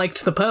have not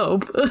liked the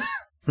Pope.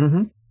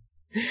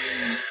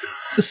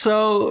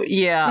 So,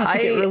 yeah. Not to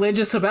get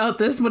religious about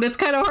this, but it's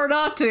kind of hard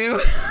not to.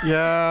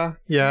 Yeah.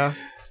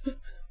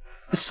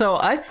 So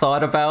I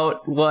thought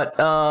about what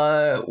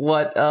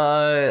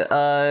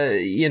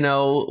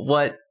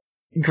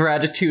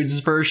Gratitude's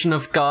version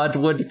of God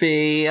would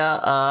be,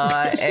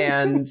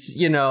 and,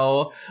 you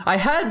know, I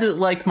had,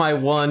 like, my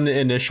one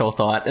initial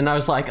thought, and I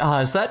was like,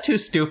 is that too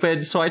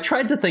stupid? So I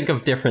tried to think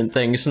of different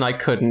things, and I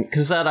couldn't,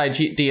 because that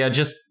idea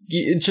just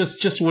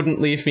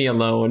wouldn't leave me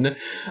alone.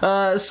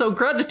 So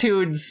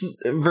Gratitude's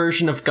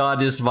version of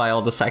God is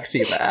Vile the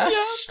Sexy Bat.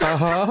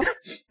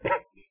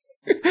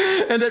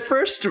 And at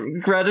first,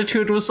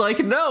 Gratitude was like,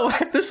 no,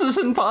 this is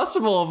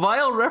impossible.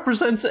 Vile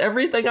represents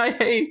everything I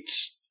hate.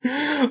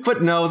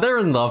 But no, they're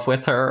in love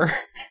with her.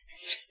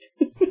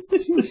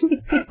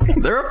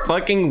 They're a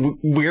fucking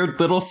weird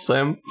little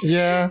simp.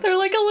 Yeah. They're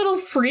like a little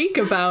freak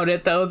about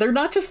it, though. They're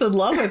not just in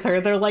love with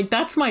her. They're like,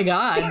 that's my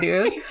god,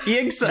 dude.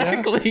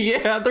 Exactly,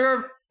 yeah.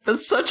 They're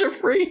such a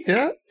freak.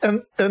 Yeah,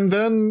 and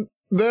then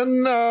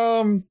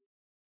the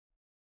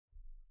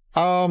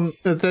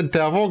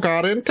devil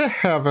got into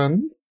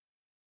heaven.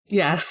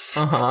 Yes.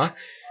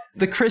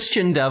 The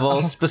Christian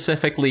devil,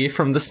 specifically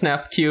from the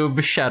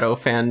Snapcube Shadow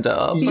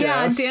fandom.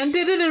 Yeah, Yes. Dan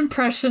did an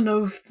impression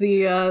of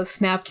the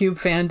Snapcube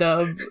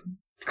fandom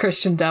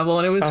Christian devil,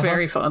 and it was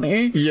very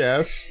funny.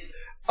 Yes.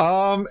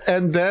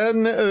 And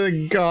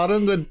then God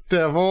and the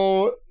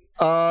devil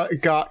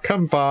got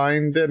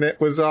combined, and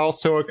it was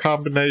also a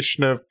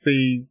combination of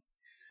the...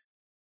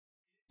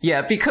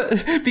 Yeah,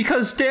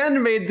 because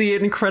Dan made the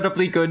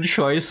incredibly good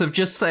choice of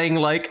just saying,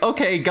 like,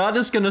 okay, God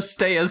is gonna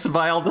stay as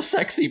Vile the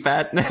Sexy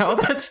Bat now.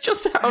 That's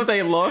just how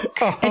they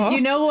look. And do you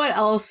know what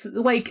else?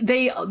 Like,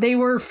 they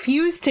were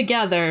fused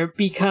together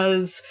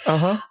because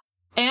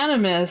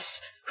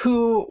Animus,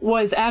 who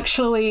was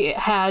actually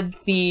had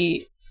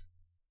the...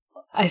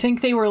 I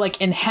think they were,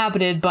 like,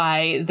 inhabited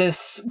by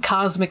this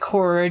cosmic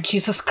horror,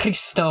 Jesus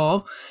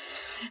Christo.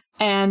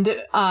 And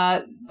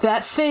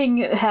that thing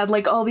had,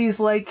 like, all these,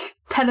 like,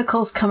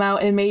 tentacles come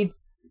out and made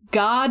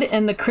God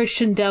and the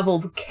Christian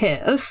devil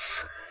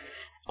kiss.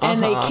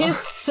 And they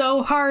kissed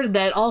so hard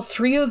that all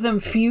three of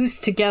them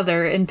fused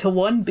together into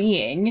one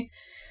being.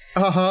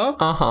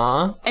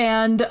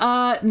 And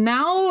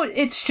now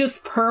it's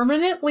just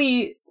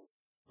permanently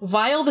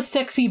Vile the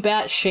Sexy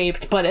Bat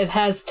shaped, but it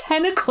has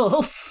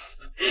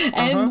tentacles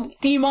and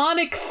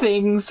demonic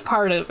things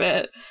part of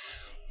it.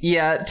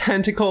 Yeah,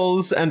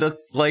 tentacles and,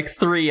 like,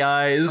 3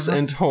 eyes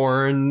and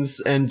horns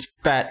and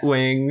bat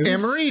wings.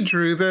 Emery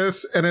drew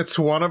this, and it's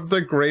one of the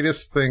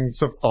greatest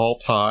things of all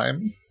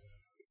time.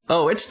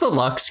 Oh, it's the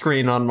lock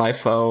screen on my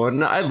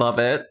phone. I love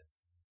it.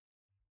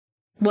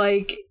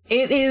 Like,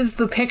 it is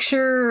the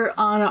picture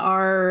on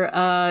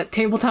our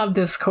tabletop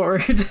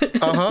Discord.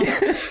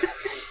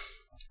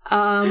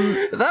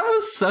 That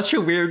was such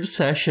a weird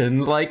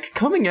session. Like,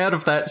 coming out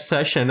of that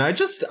session,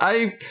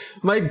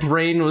 my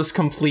brain was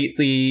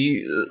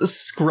completely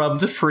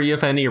scrubbed free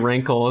of any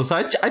wrinkles.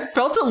 I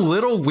felt a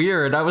little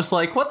weird. I was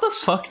like, what the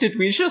fuck did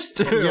we just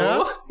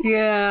do?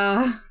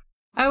 Yeah.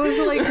 I was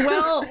like,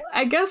 well,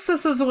 I guess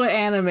this is what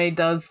anime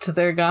does to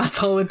their gods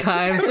all the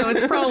time, so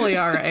it's probably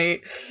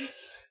alright.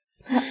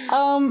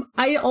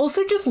 I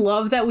also just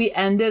love that we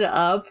ended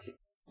up,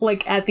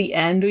 like, at the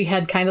end, we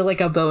had kind of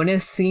like a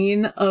bonus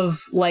scene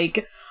of,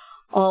 like,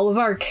 all of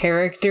our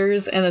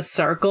characters in a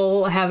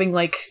circle having,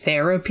 like,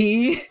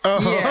 therapy.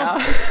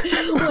 Yeah.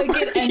 Like,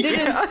 it ended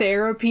in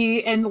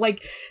therapy, and,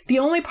 like, the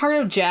only part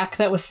of Jack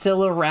that was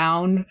still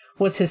around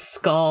was his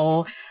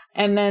skull.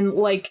 And then,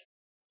 like,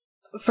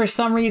 for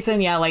some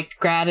reason, like,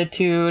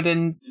 Gratitude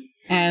and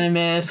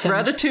Animus.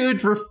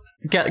 Gratitude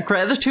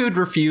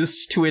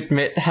refused to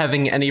admit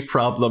having any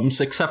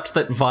problems, except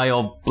that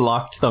Vile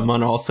blocked them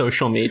on all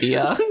social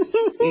media.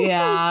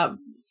 Yeah.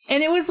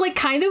 And it was like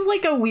kind of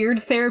like a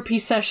weird therapy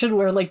session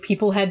where like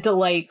people had to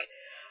like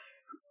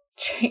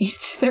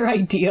change their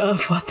idea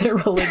of what their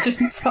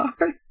religions are.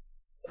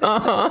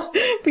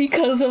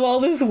 Because of all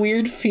this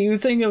weird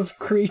fusing of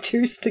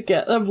creatures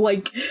together, of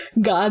like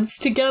gods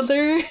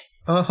together.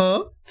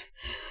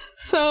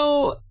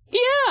 So,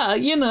 yeah,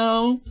 you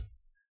know.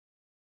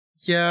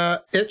 Yeah,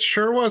 it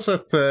sure was a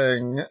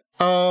thing.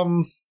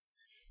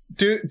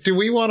 Do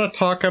we want to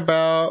talk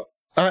about...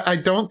 I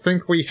don't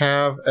think we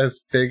have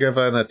as big of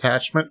an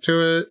attachment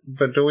to it,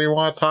 but do we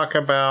want to talk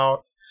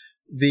about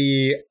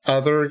the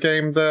other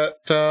game that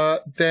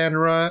Dan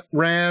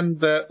ran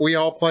that we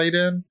all played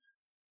in?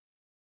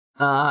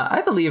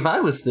 I believe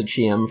I was the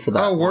GM for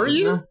that. Oh, were one.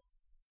 you?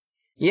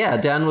 Yeah,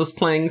 Dan was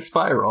playing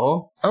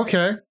Spiral.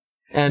 Okay.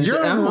 And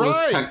You're M was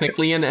right.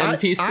 technically an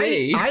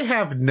NPC. I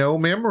have no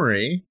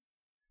memory.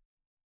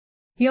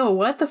 Yo,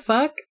 what the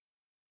fuck?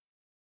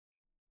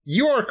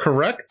 You are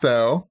correct,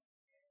 though.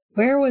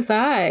 Where was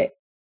I?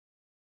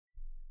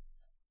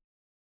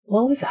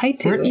 What was I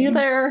doing? Weren't you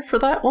there for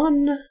that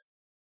one?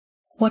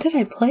 What did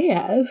I play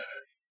as?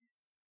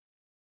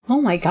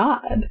 Oh my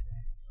god.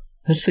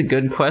 That's a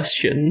good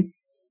question.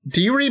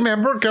 Do you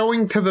remember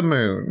going to the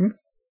moon?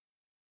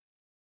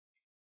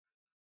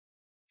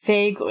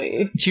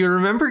 Vaguely. Do you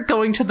remember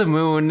going to the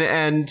moon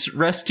and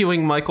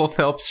rescuing Michael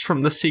Phelps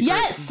from the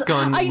secret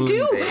gun I moon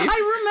do! base?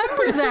 I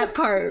remember that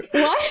part.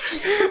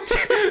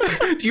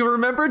 What? Do you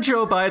remember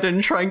Joe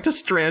Biden trying to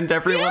strand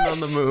everyone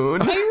on the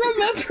moon? I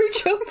remember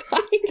Joe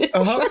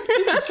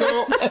Biden.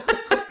 So What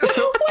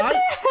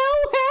the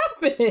hell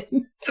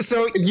happened?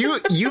 So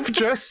you've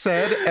just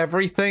said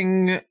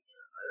everything,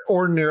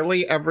 or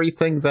nearly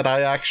everything, that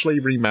I actually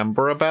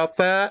remember about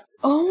that.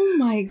 Oh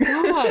my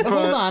god.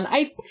 Hold on.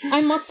 I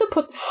must have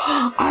put...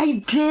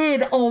 I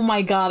did! Oh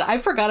my god. I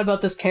forgot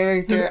about this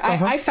character.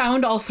 I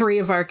found all three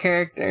of our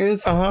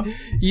characters.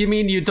 You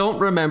mean you don't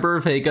remember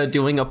Vega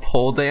doing a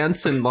pole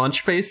dance in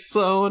Launch Base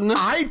Zone?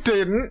 I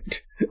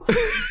didn't!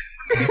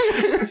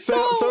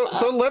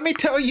 So let me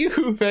tell you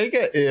who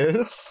Vega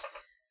is.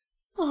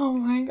 Oh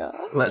my god.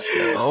 Let's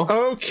go.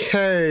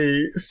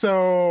 Okay,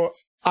 so...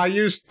 I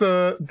used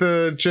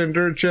the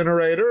gender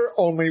generator,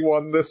 only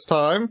one this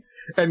time,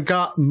 and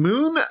got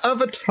Moon of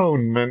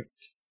Atonement.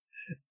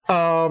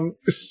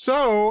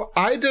 So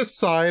I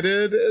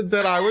decided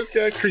that I was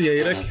going to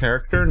create a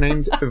character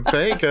named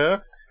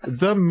Vega,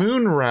 the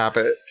Moon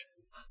Rabbit.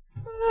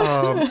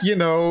 You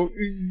know,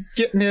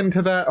 getting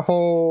into that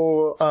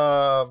whole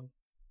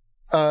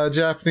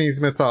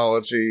Japanese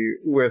mythology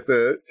with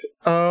it.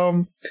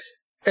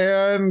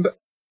 And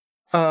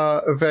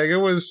Vega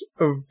was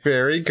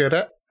very good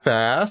at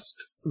fast,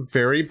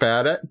 very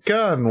bad at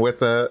gun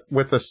with a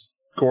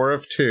score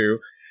of 2.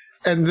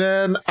 And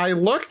then I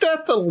looked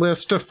at the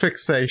list of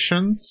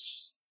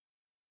fixations.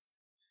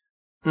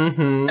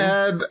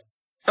 And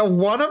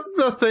one of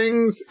the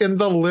things in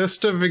the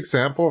list of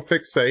example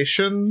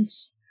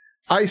fixations,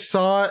 I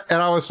saw it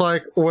and I was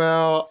like,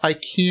 well, I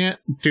can't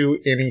do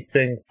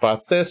anything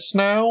but this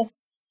now.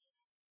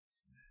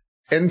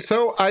 And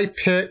so I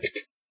picked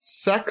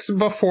Sex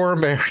Before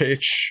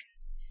Marriage.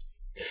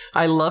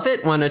 I love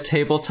it when a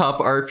tabletop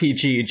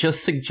RPG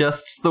just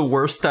suggests the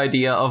worst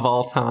idea of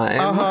all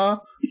time.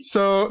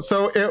 So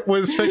it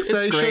was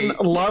fixation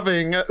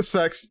loving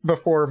Sex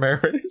Before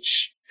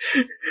Marriage.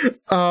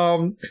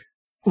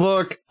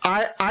 Look,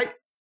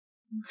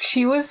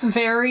 She was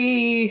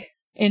very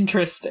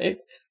interesting.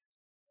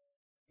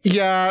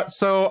 Yeah,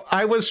 so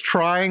I was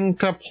trying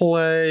to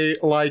play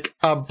like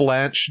a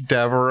Blanche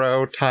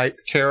Devereaux type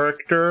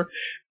character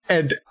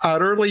and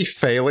utterly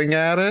failing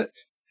at it.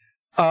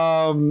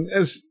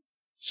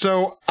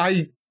 So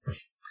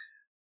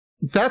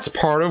that's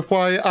part of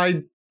why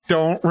I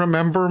don't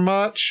remember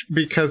much,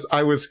 because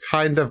I was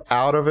kind of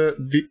out of it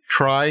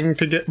trying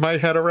to get my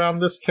head around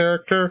this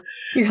character.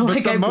 You're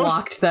like, I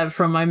blocked that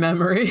from my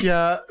memory.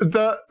 Yeah,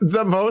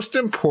 the most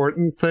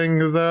important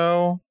thing,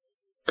 though,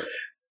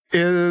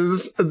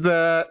 is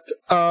that,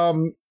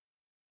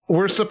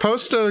 we're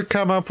supposed to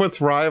come up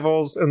with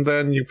rivals and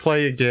then you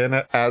play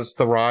again as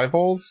the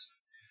rivals.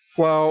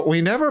 Well,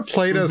 we never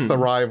played as the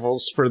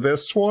rivals for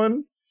this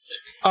one.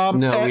 No, we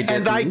didn't.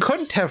 And I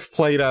couldn't have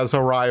played as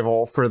a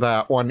rival for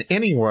that one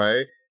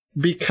anyway,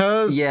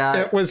 because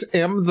it was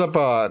M the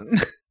Bun.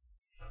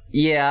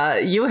 Yeah,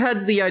 you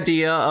had the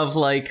idea of,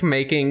 like,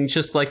 making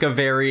just, like, a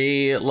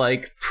very,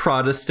 like,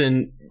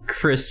 Protestant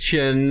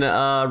Christian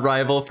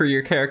rival for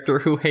your character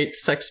who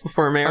hates sex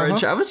before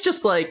marriage. I was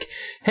just like,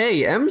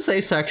 hey, M's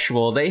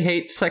asexual. They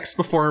hate sex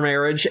before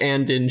marriage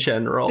and in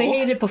general. They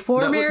hate it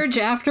before marriage,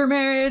 after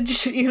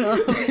marriage, you know.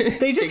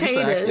 They just hate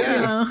it, you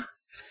know.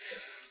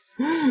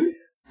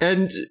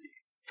 And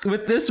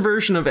with this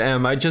version of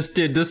M, I just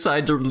did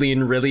decide to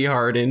lean really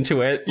hard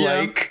into it. Yeah.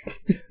 Like,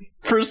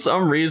 for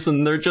some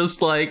reason, they're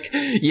just like,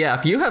 yeah,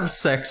 if you have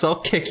sex, I'll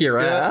kick your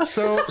ass.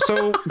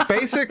 So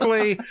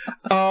basically,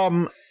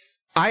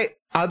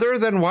 other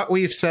than what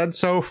we've said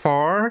so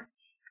far,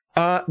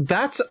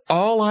 that's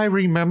all I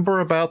remember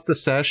about the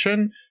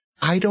session.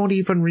 I don't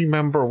even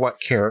remember what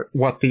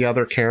the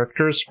other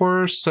characters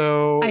were,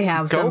 so I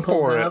have go them pulled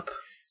for it. up.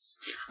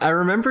 I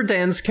remember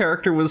Dan's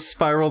character was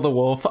Spiral the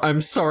Wolf.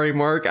 I'm sorry,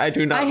 Mark. I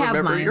do not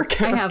remember your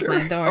character. I have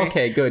mine, don't worry.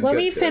 Okay, good. Let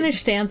me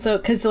finish Dan,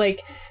 because,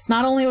 like,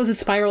 not only was it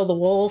Spiral the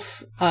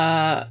Wolf,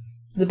 the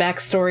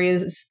backstory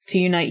is to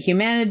unite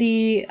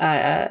humanity.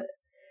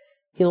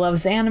 He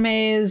loves anime.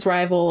 His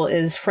rival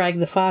is Frag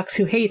the Fox,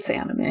 who hates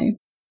anime.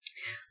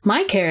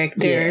 My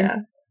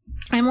character,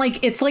 I'm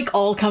like, it's like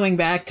all coming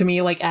back to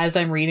me, like, as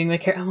I'm reading the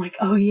character. I'm like,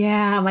 oh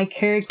yeah, my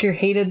character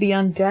hated the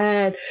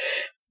undead.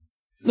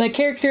 My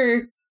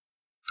character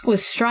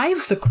was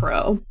Strive the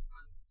Crow.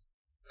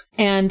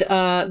 And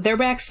their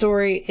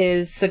backstory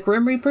is the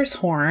Grim Reaper's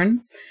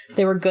horn.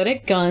 They were good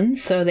at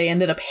guns, so they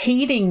ended up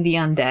hating the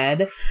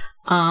undead.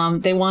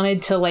 They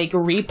wanted to, like,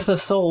 reap the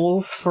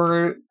souls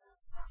for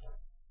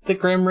the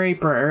Grim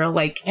Reaper,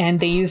 like, and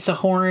they used a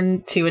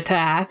horn to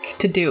attack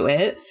to do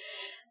it.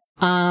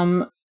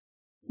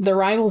 The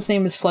rival's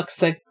name is Flux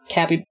the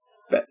Capybara.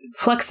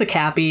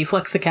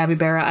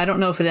 I don't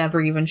know if it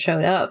ever even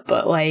showed up,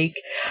 but, like...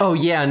 Oh,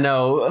 yeah,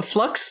 no.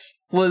 Flux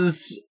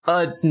was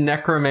a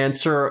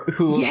necromancer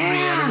who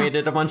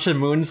reanimated a bunch of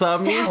moon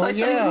zombies.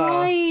 That's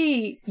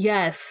right!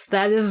 Yes,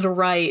 that is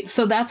right.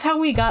 So that's how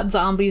we got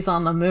zombies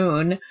on the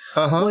moon,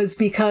 was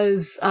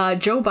because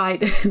Joe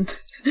Biden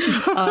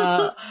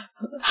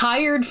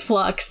hired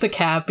Flux the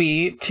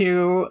Cappy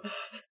to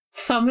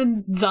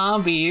summon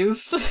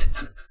zombies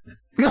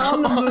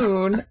on the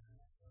moon.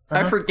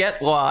 I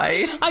forget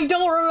why. I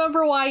don't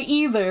remember why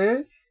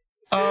either.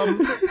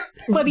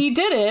 But he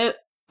did it,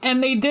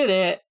 and they did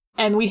it,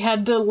 and we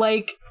had to,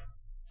 like,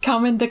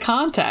 come into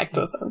contact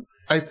with him.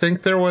 I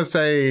think there was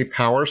a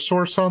power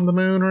source on the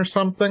moon or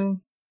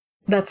something.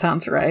 That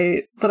sounds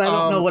right, but I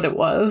don't know what it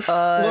was.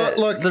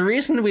 Look, the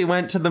reason we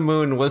went to the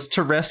moon was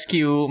to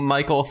rescue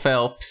Michael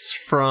Phelps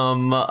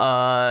from...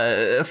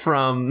 Oh,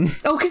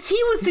 because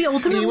he was the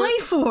ultimate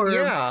life form!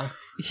 Yeah.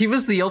 He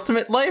was the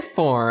ultimate life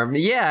form,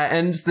 yeah,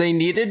 and they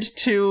needed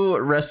to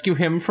rescue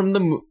him from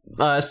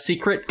the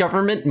secret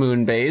government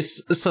moon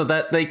base so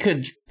that they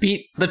could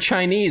beat the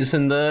Chinese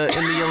in the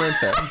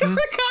Olympics. I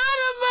forgot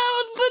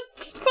about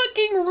the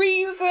fucking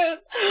reason.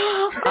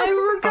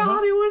 I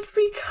forgot it was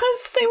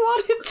because they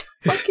wanted to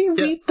fucking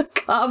beat the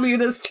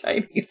communist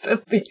Chinese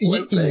in the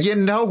Olympics. You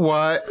know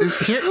what?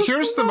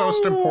 Here's the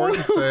most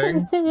important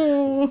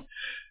thing.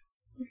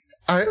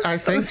 I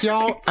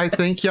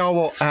think y'all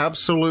will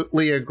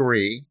absolutely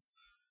agree.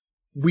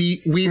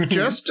 We've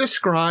just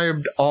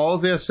described all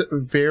this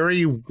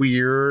very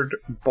weird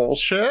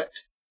bullshit.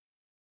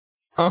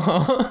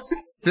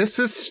 This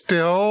is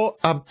still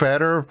a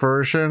better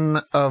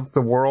version of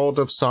the world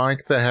of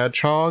Sonic the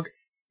Hedgehog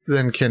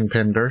than Ken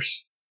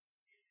Penders.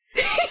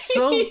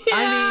 So,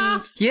 I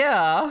mean,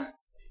 yeah.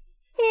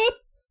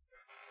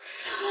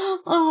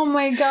 Oh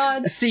my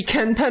god. See,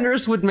 Ken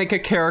Penders would make a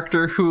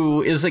character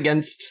who is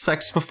against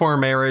sex before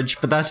marriage,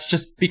 but that's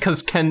just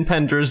because Ken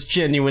Penders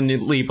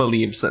genuinely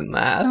believes in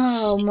that.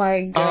 Oh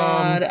my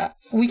god.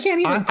 We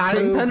can't even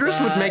Ken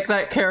Penders would make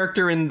that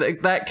character, and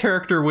that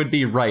character would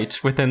be right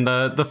within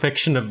the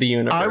fiction of the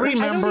universe. I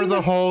remember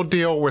the whole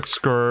deal with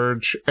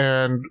Scourge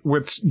and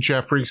with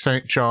Jeffrey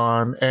St.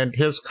 John and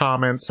his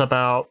comments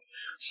about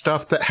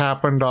stuff that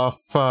happened off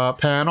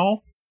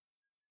panel.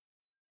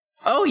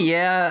 Oh,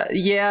 yeah,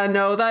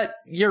 no, that,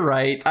 you're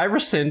right. I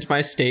rescind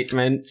my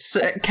statement.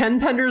 Ken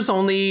Penders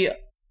only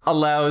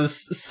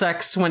allows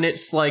sex when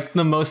it's, like,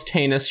 the most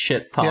heinous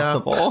shit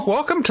possible. Yeah.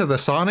 Welcome to the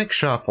Sonic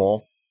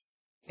Shuffle.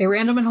 A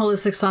random and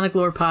holistic Sonic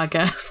lore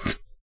podcast.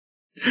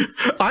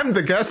 I'm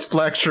the guest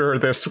lecturer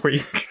this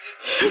week.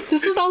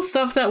 This is all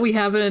stuff that we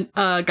haven't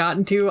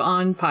gotten to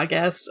on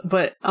podcasts,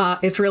 but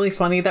it's really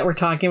funny that we're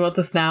talking about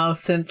this now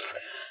since...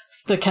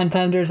 the Ken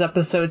Penders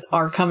episodes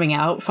are coming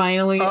out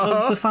finally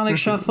of the Sonic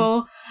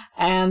Shuffle,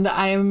 and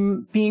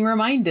I'm being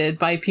reminded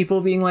by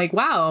people being like,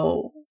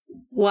 wow,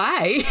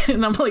 why?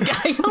 And I'm like,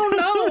 I don't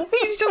know.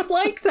 He's just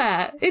like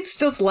that. It's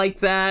just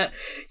like that.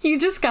 You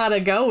just gotta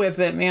go with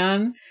it,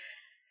 man.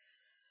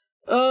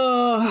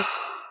 I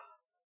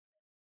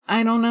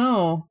don't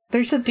know.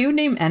 There's a dude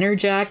named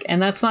Enerjack,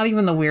 and that's not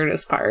even the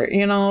weirdest part,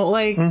 you know?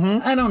 Like,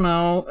 I don't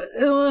know.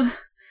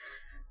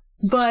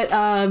 But,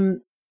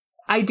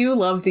 I do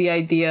love the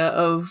idea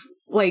of,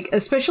 like,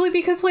 especially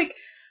because, like,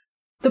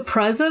 the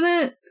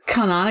president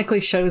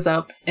canonically shows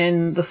up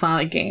in the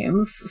Sonic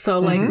games. So,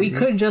 like, we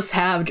could just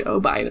have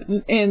Joe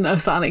Biden in a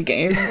Sonic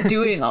game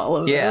doing all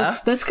of this.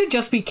 This could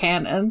just be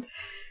canon.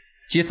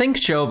 Do you think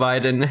Joe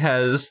Biden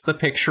has the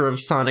picture of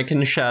Sonic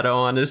and Shadow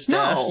on his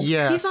desk? No,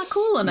 yes. He's not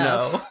cool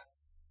enough. No.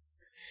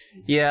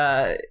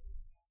 Yeah.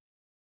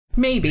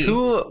 Maybe.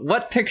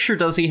 What picture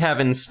does he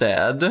have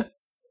instead?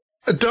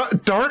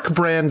 Dark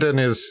Brandon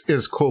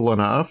is cool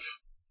enough.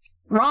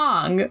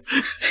 Wrong.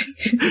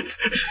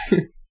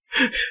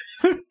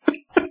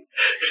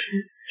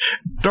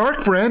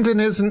 Dark Brandon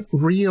isn't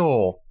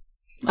real.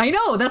 I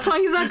know, that's why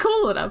he's not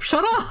cool enough.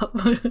 Shut up.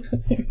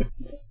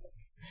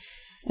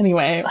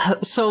 Anyway.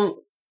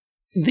 So,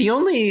 The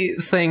only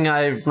thing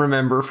I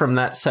remember from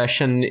that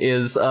session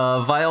is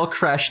Vile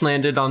crash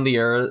landed on the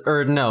earth.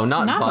 Or no,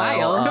 not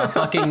Vile.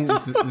 Fucking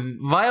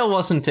Vile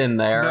wasn't in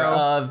there.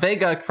 No.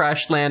 Vega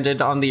crash landed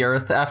on the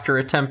earth after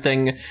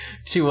attempting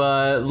to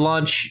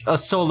launch a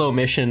solo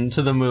mission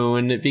to the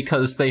moon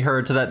because they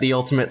heard that the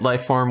ultimate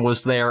life form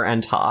was there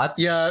and hot.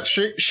 Yeah,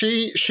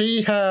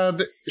 she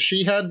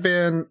had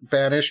been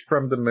banished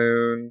from the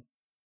moon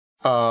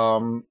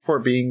for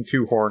being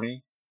too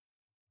horny.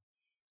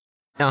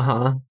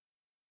 Uh-huh.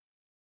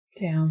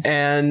 Damn.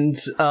 And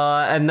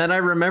then I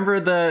remember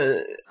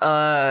the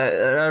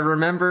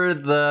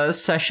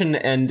session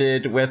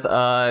ended with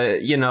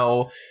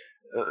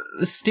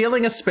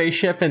stealing a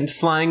spaceship and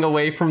flying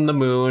away from the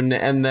moon,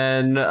 and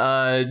then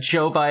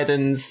Joe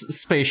Biden's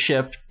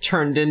spaceship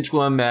turned into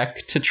a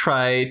mech to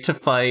try to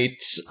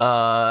fight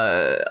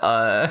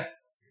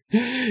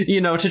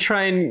to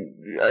try and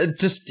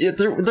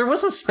there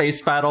was a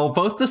space battle.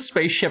 Both the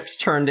spaceships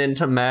turned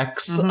into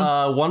mechs.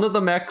 Mm-hmm. One of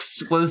the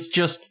mechs was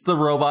just the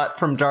robot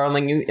from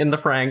Darling in the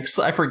Franxx.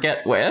 I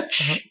forget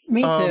which.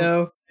 Me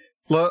too.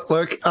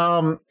 Look,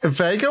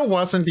 Vega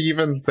wasn't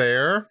even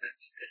there.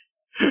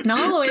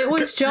 No, it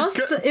was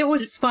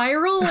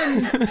Spiral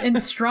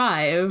and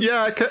Strive.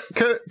 Yeah,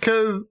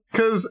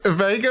 cause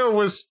Vega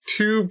was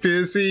too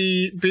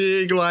busy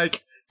being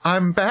like,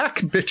 I'm back,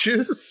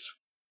 bitches.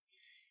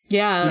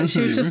 Yeah,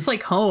 she was just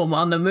like home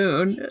on the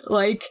moon.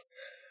 Like,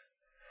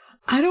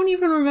 I don't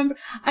even remember.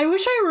 I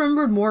wish I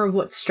remembered more of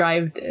what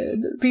Strive did,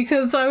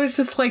 because I was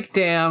just like,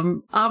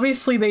 damn,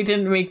 obviously they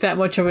didn't make that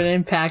much of an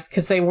impact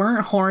because they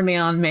weren't horny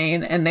on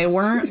main and they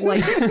weren't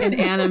like an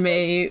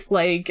anime,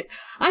 like,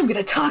 I'm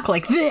gonna talk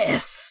like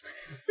this.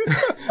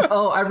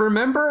 Oh, I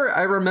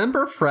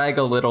remember Frag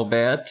a little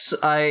bit.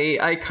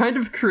 I kind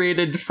of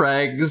created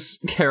Frag's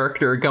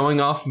character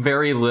going off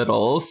very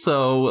little,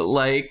 so,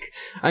 like,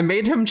 I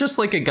made him just,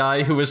 like, a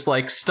guy who was,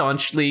 like,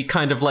 staunchly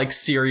kind of, like,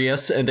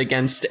 serious and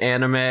against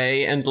anime,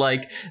 and,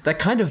 like, that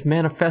kind of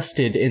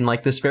manifested in,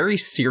 like, this very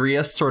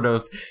serious, sort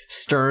of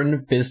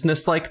stern,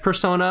 business-like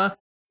persona.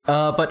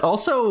 But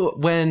also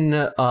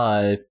when,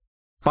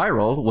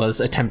 Spiral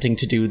was attempting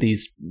to do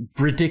these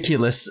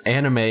ridiculous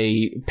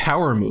anime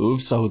power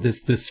moves, so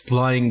this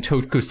flying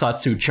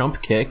tokusatsu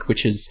jump kick,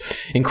 which is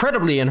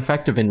incredibly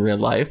ineffective in real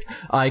life.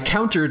 I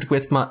countered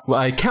with my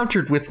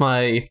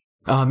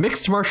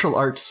mixed martial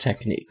arts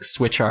techniques,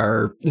 which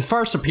are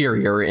far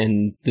superior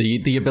in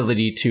the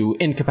ability to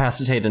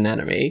incapacitate an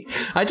enemy.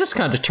 I just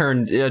kind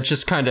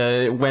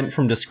of went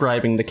from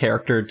describing the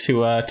character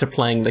to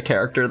playing the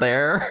character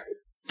there.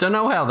 Don't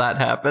know how that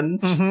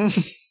happened.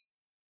 Mm-hmm.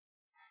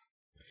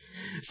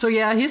 So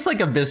yeah, he's like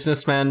a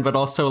businessman, but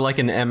also like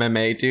an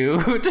MMA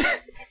dude.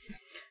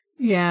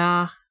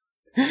 Yeah.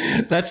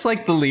 That's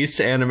like the least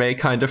anime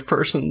kind of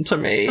person to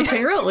me.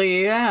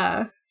 Apparently,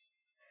 yeah.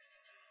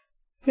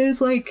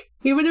 It's like,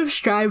 even if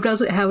Strive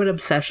doesn't have an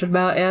obsession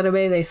about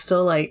anime, they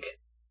still like...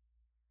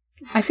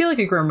 I feel like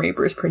a Grim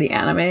Reaper is pretty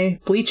anime.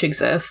 Bleach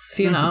exists,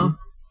 you know?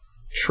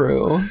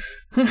 True.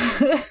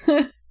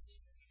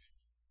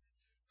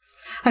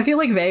 I feel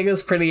like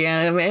Vega's pretty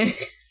anime.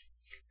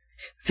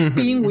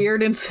 Being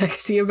weird and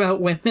sexy about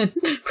women.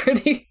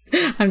 Pretty...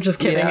 I'm just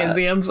kidding,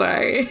 Izzy, I'm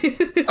sorry.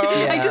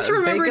 I just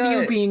remembered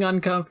you being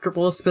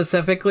uncomfortable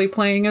specifically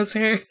playing as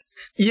her.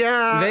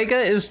 Yeah. Vega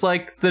is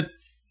like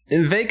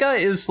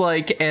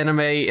anime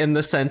in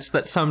the sense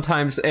that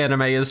sometimes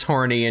anime is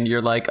horny and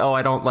you're like, oh,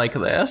 I don't like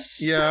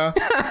this. Yeah.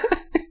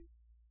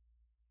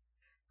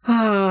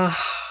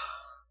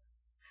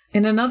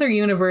 In another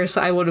universe,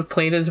 I would have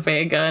played as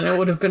Vega, and it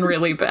would have been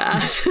really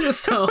bad.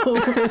 So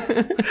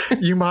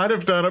you might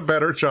have done a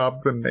better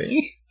job than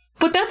me.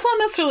 But that's not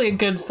necessarily a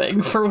good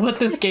thing for what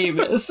this game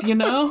is, you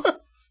know?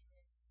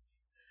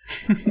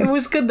 It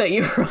was good that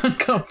you were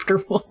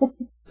uncomfortable.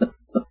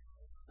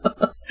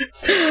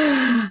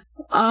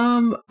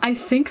 I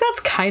think that's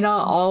kind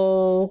of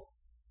all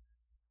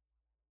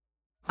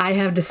I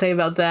have to say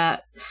about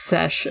that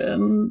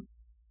session.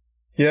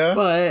 Yeah.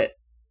 But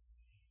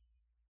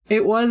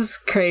it was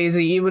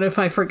crazy, even if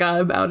I forgot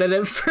about it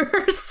at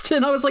first.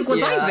 And I was like,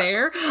 was I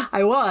there?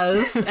 I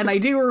was, and I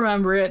do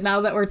remember it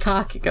now that we're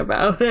talking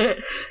about it.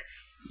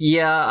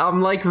 Yeah,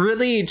 I'm like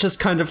really just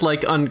kind of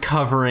like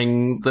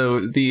uncovering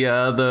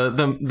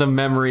the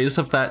memories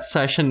of that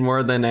session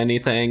more than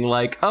anything.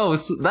 Like, oh,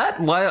 so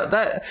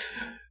that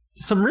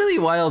some really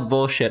wild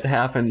bullshit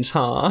happened,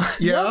 huh?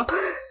 Yeah.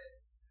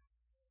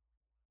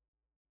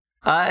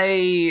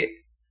 I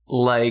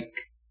like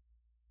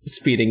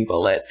Speeding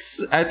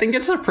Bullets. I think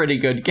it's a pretty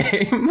good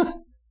game.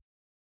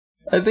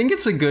 I think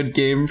it's a good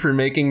game for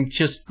making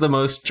just the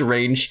most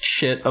deranged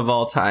shit of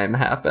all time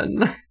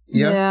happen.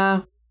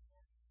 Yeah.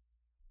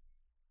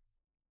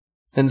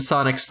 And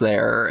Sonic's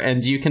there,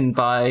 and you can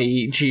buy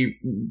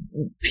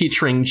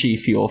Peach Ring G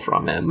Fuel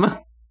from him,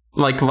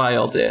 like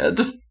Vile did.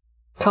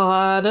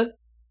 God.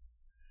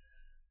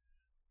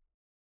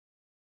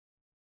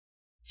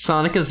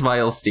 Sonic is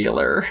Vile's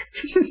dealer.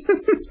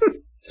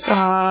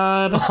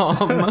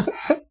 God.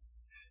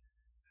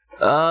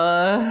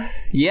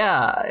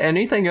 Yeah.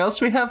 Anything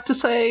else we have to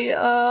say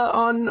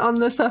on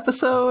this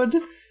episode?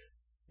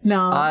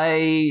 No.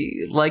 I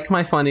like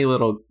my funny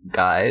little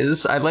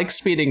guys. I like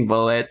speeding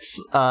bullets.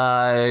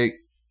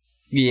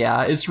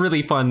 Yeah, it's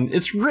really fun.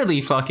 It's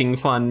really fucking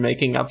fun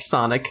making up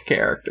Sonic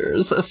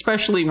characters,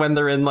 especially when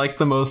they're in like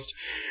the most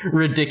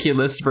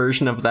ridiculous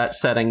version of that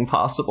setting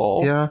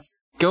possible. Yeah.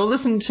 Go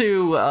listen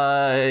to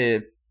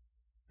the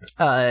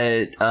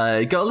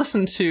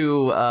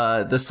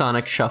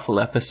Sonic Shuffle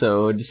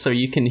episode so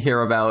you can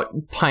hear about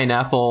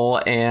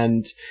Pineapple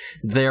and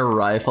their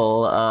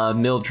rival,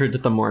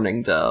 Mildred the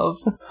Mourning Dove.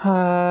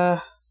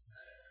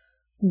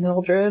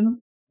 Mildred.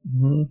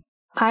 Mm-hmm.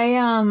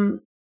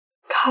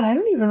 God, I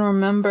don't even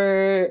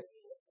remember.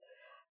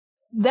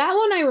 That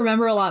one I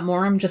remember a lot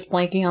more. I'm just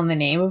blanking on the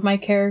name of my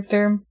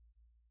character.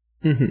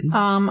 Mm-hmm.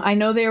 I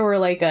know they were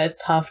like a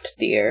tuft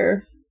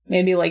deer.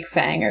 Maybe like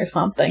Fang or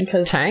something.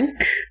 Tank?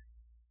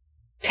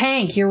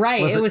 Tank, you're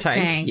right. Was it it was Tank?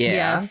 Tank, Yeah.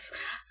 yes.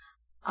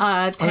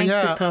 Tank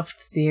the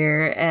tuft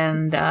deer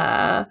and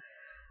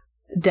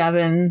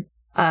Devin,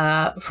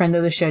 friend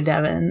of the show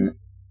Devin,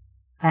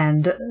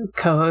 and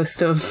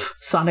co-host of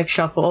Sonic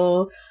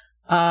Shuffle,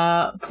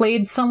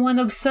 played someone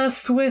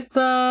obsessed with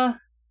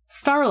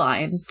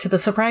Starline, to the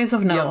surprise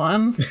of no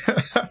one.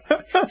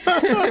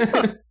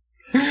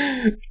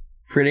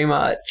 Pretty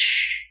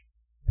much.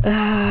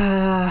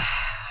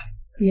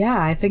 Yeah,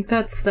 I think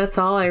that's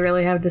all I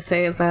really have to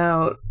say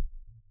about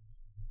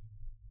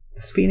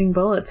speeding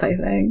bullets, I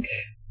think.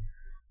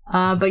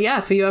 But yeah,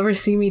 if you ever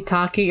see me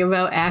talking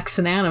about Axe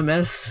and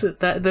Animus,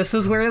 this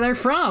is where they're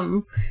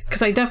from.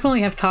 Because I definitely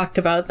have talked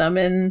about them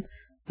in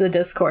the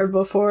Discord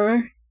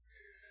before.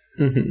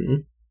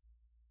 Mm-hmm.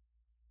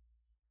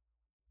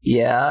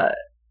 Yeah,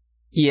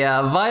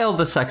 Vile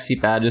the Sexy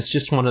Bat is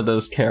just one of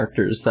those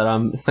characters that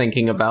I'm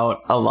thinking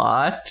about a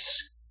lot,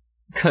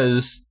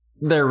 because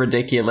they're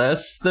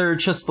ridiculous. They're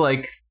just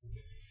like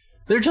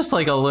a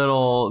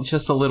little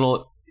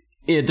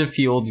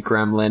id-fueled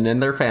gremlin,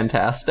 and they're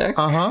fantastic.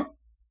 Uh-huh.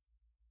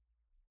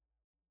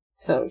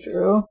 So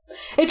true.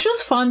 It's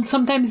just fun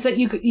sometimes that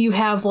you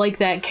have like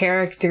that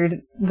character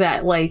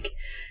that like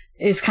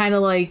is kind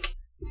of like,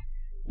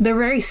 they're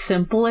very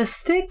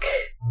simplistic.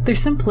 They're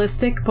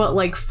simplistic, but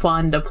like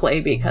fun to play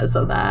because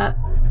of that.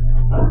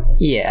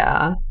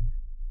 Yeah.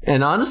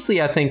 And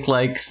honestly, I think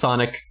like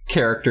Sonic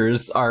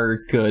characters are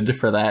good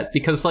for that,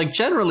 because like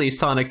generally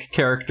Sonic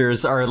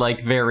characters are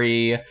like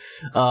very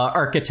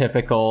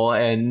archetypical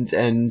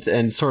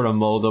and sort of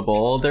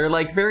moldable. They're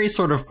like very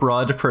sort of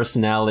broad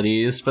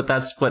personalities, but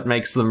that's what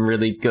makes them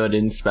really good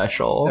and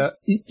special.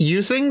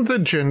 Using the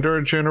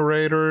gender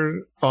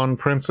generator on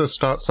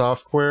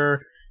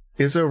Princess.Software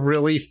is a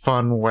really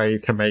fun way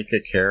to make a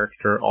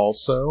character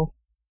also.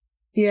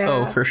 Yeah.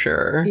 Oh, for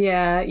sure.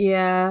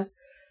 Yeah.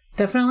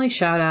 Definitely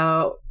shout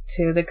out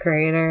to the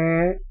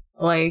creator,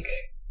 like,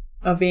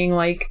 of being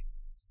like,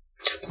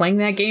 just playing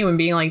that game and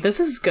being like, this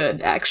is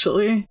good,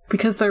 actually,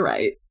 because they're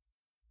right.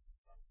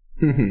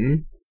 Mm-hmm.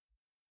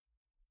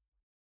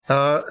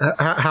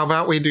 How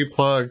about we do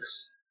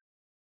plugs?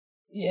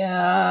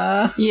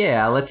 Yeah.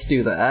 Yeah, let's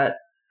do that.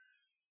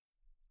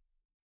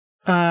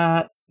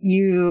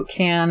 You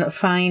can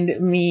find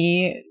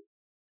me,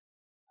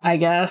 I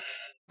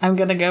guess. I'm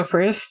gonna go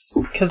first,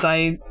 because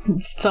I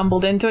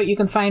stumbled into it. You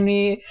can find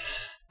me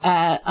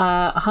at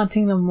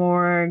Haunting the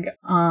Morgue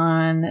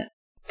on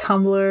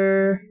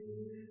Tumblr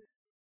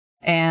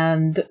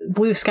and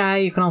Blue Sky.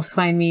 You can also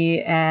find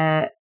me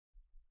at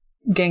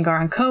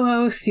Gengar and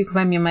Co-hosts. You can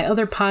find me on my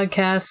other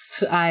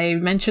podcasts. I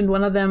mentioned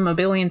one of them a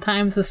billion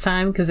times this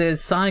time because it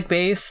is Sonic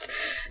based.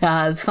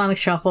 Sonic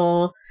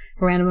Shuffle,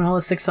 Random and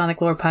Holistic Sonic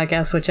Lore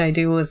podcast, which I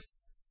do with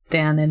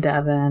Dan and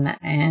Devin,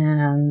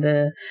 and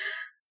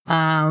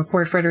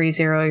Word for Every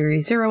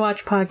Zero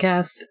Watch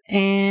podcast.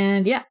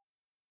 And yeah,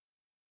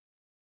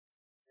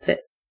 that's it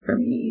for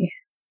me.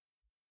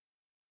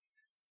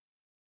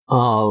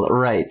 All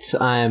right,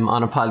 I'm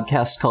on a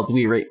podcast called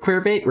We Rate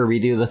Queerbait, where we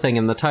do the thing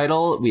in the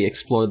title. We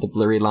explore the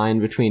blurry line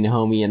between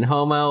homie and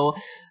homo.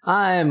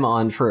 I'm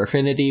on for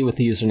Affinity with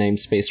the username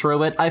Space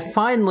Robot. I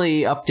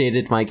finally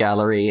updated my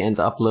gallery and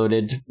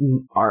uploaded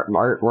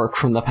artwork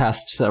from the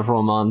past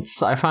several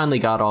months. I finally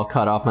got all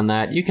caught up on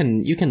that. You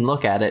can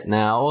look at it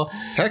now.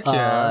 Heck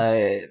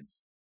yeah.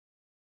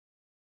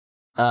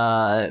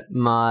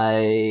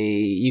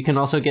 You can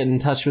also get in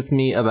touch with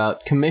me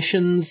about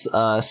commissions,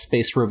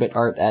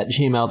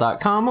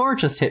 spacerobotart@gmail.com, or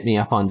just hit me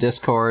up on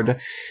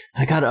Discord.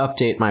 I gotta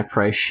update my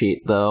price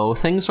sheet though.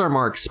 Things are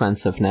more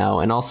expensive now,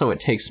 and also it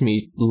takes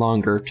me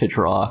longer to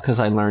draw because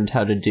I learned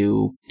how to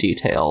do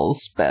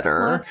details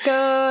better. Let's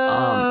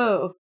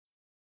go!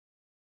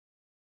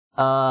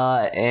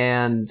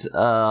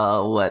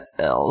 What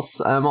else?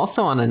 I'm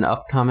also on an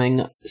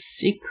upcoming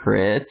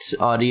secret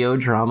audio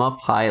drama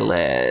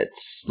pilot.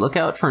 Look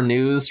out for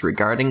news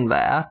regarding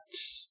that.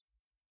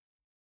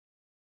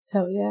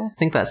 Hell yeah. I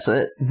think that's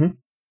it. Mm-hmm.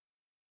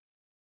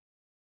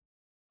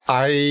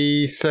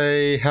 I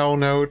say hell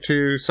no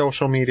to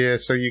social media,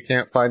 so you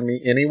can't find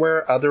me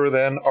anywhere other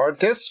than our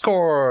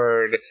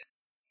Discord.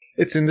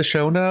 It's in the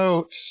show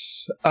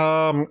notes.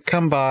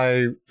 Come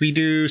by. We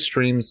do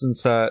streams and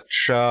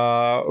such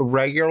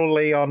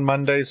regularly on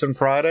Mondays and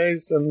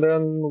Fridays, and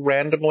then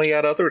randomly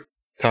at other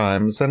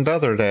times and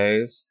other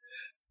days.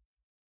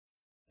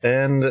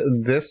 And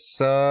this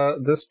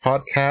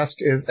podcast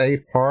is a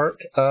part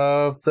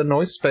of the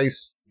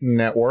Noisepace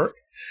network,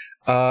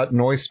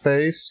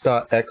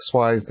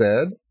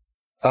 noisepace.xyz.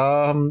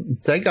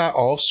 They got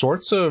all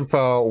sorts of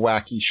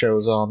wacky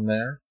shows on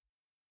there.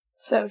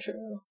 So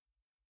true.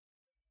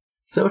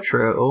 So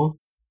true.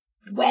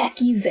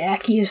 Wacky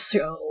zacky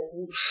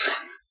shows.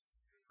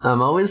 I'm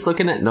always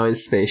looking at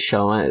Noisepace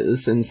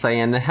shows and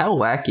saying, how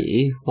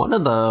wacky. One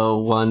of the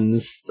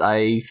ones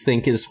I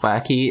think is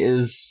wacky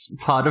is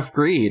Pot of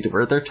Greed,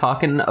 where they're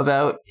talking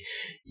about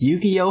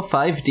Yu-Gi-Oh!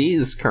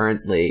 5Ds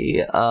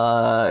currently.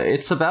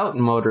 It's about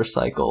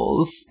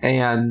motorcycles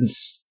and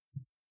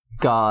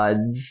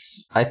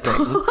gods, I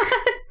think.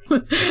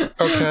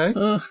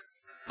 Okay.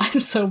 I'm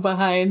so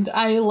behind.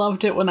 I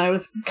loved it when I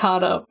was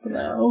caught up,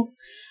 though.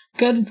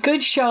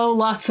 Good show,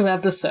 lots of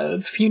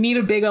episodes. If you need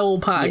a big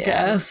old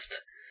podcast. Yeah.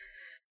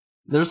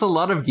 There's a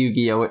lot of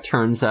Yu-Gi-Oh! It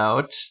turns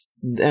out,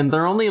 and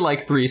they're only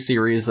like 3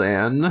 series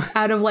in.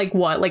 Out of like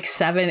what, like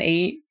 7,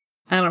 8?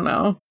 I don't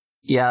know.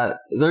 Yeah,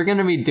 they're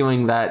gonna be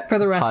doing that for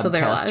the rest of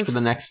their lives. For the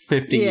next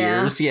 50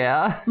 years,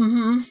 yeah.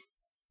 Mm-hmm.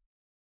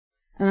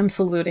 And I'm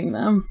saluting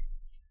them.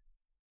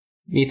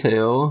 Me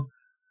too.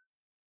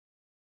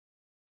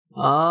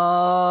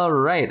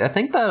 Alright, I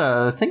think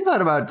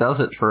that about does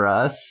it for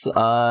us.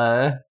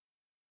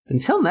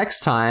 Until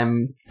next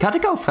time, gotta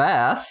go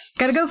fast.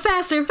 Gotta go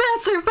faster,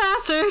 faster,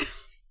 faster!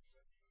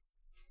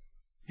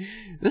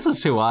 This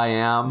is who I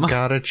am.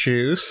 Gotta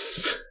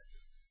juice.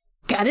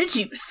 Gotta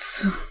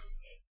juice.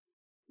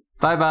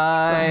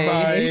 Bye-bye.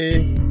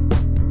 Bye.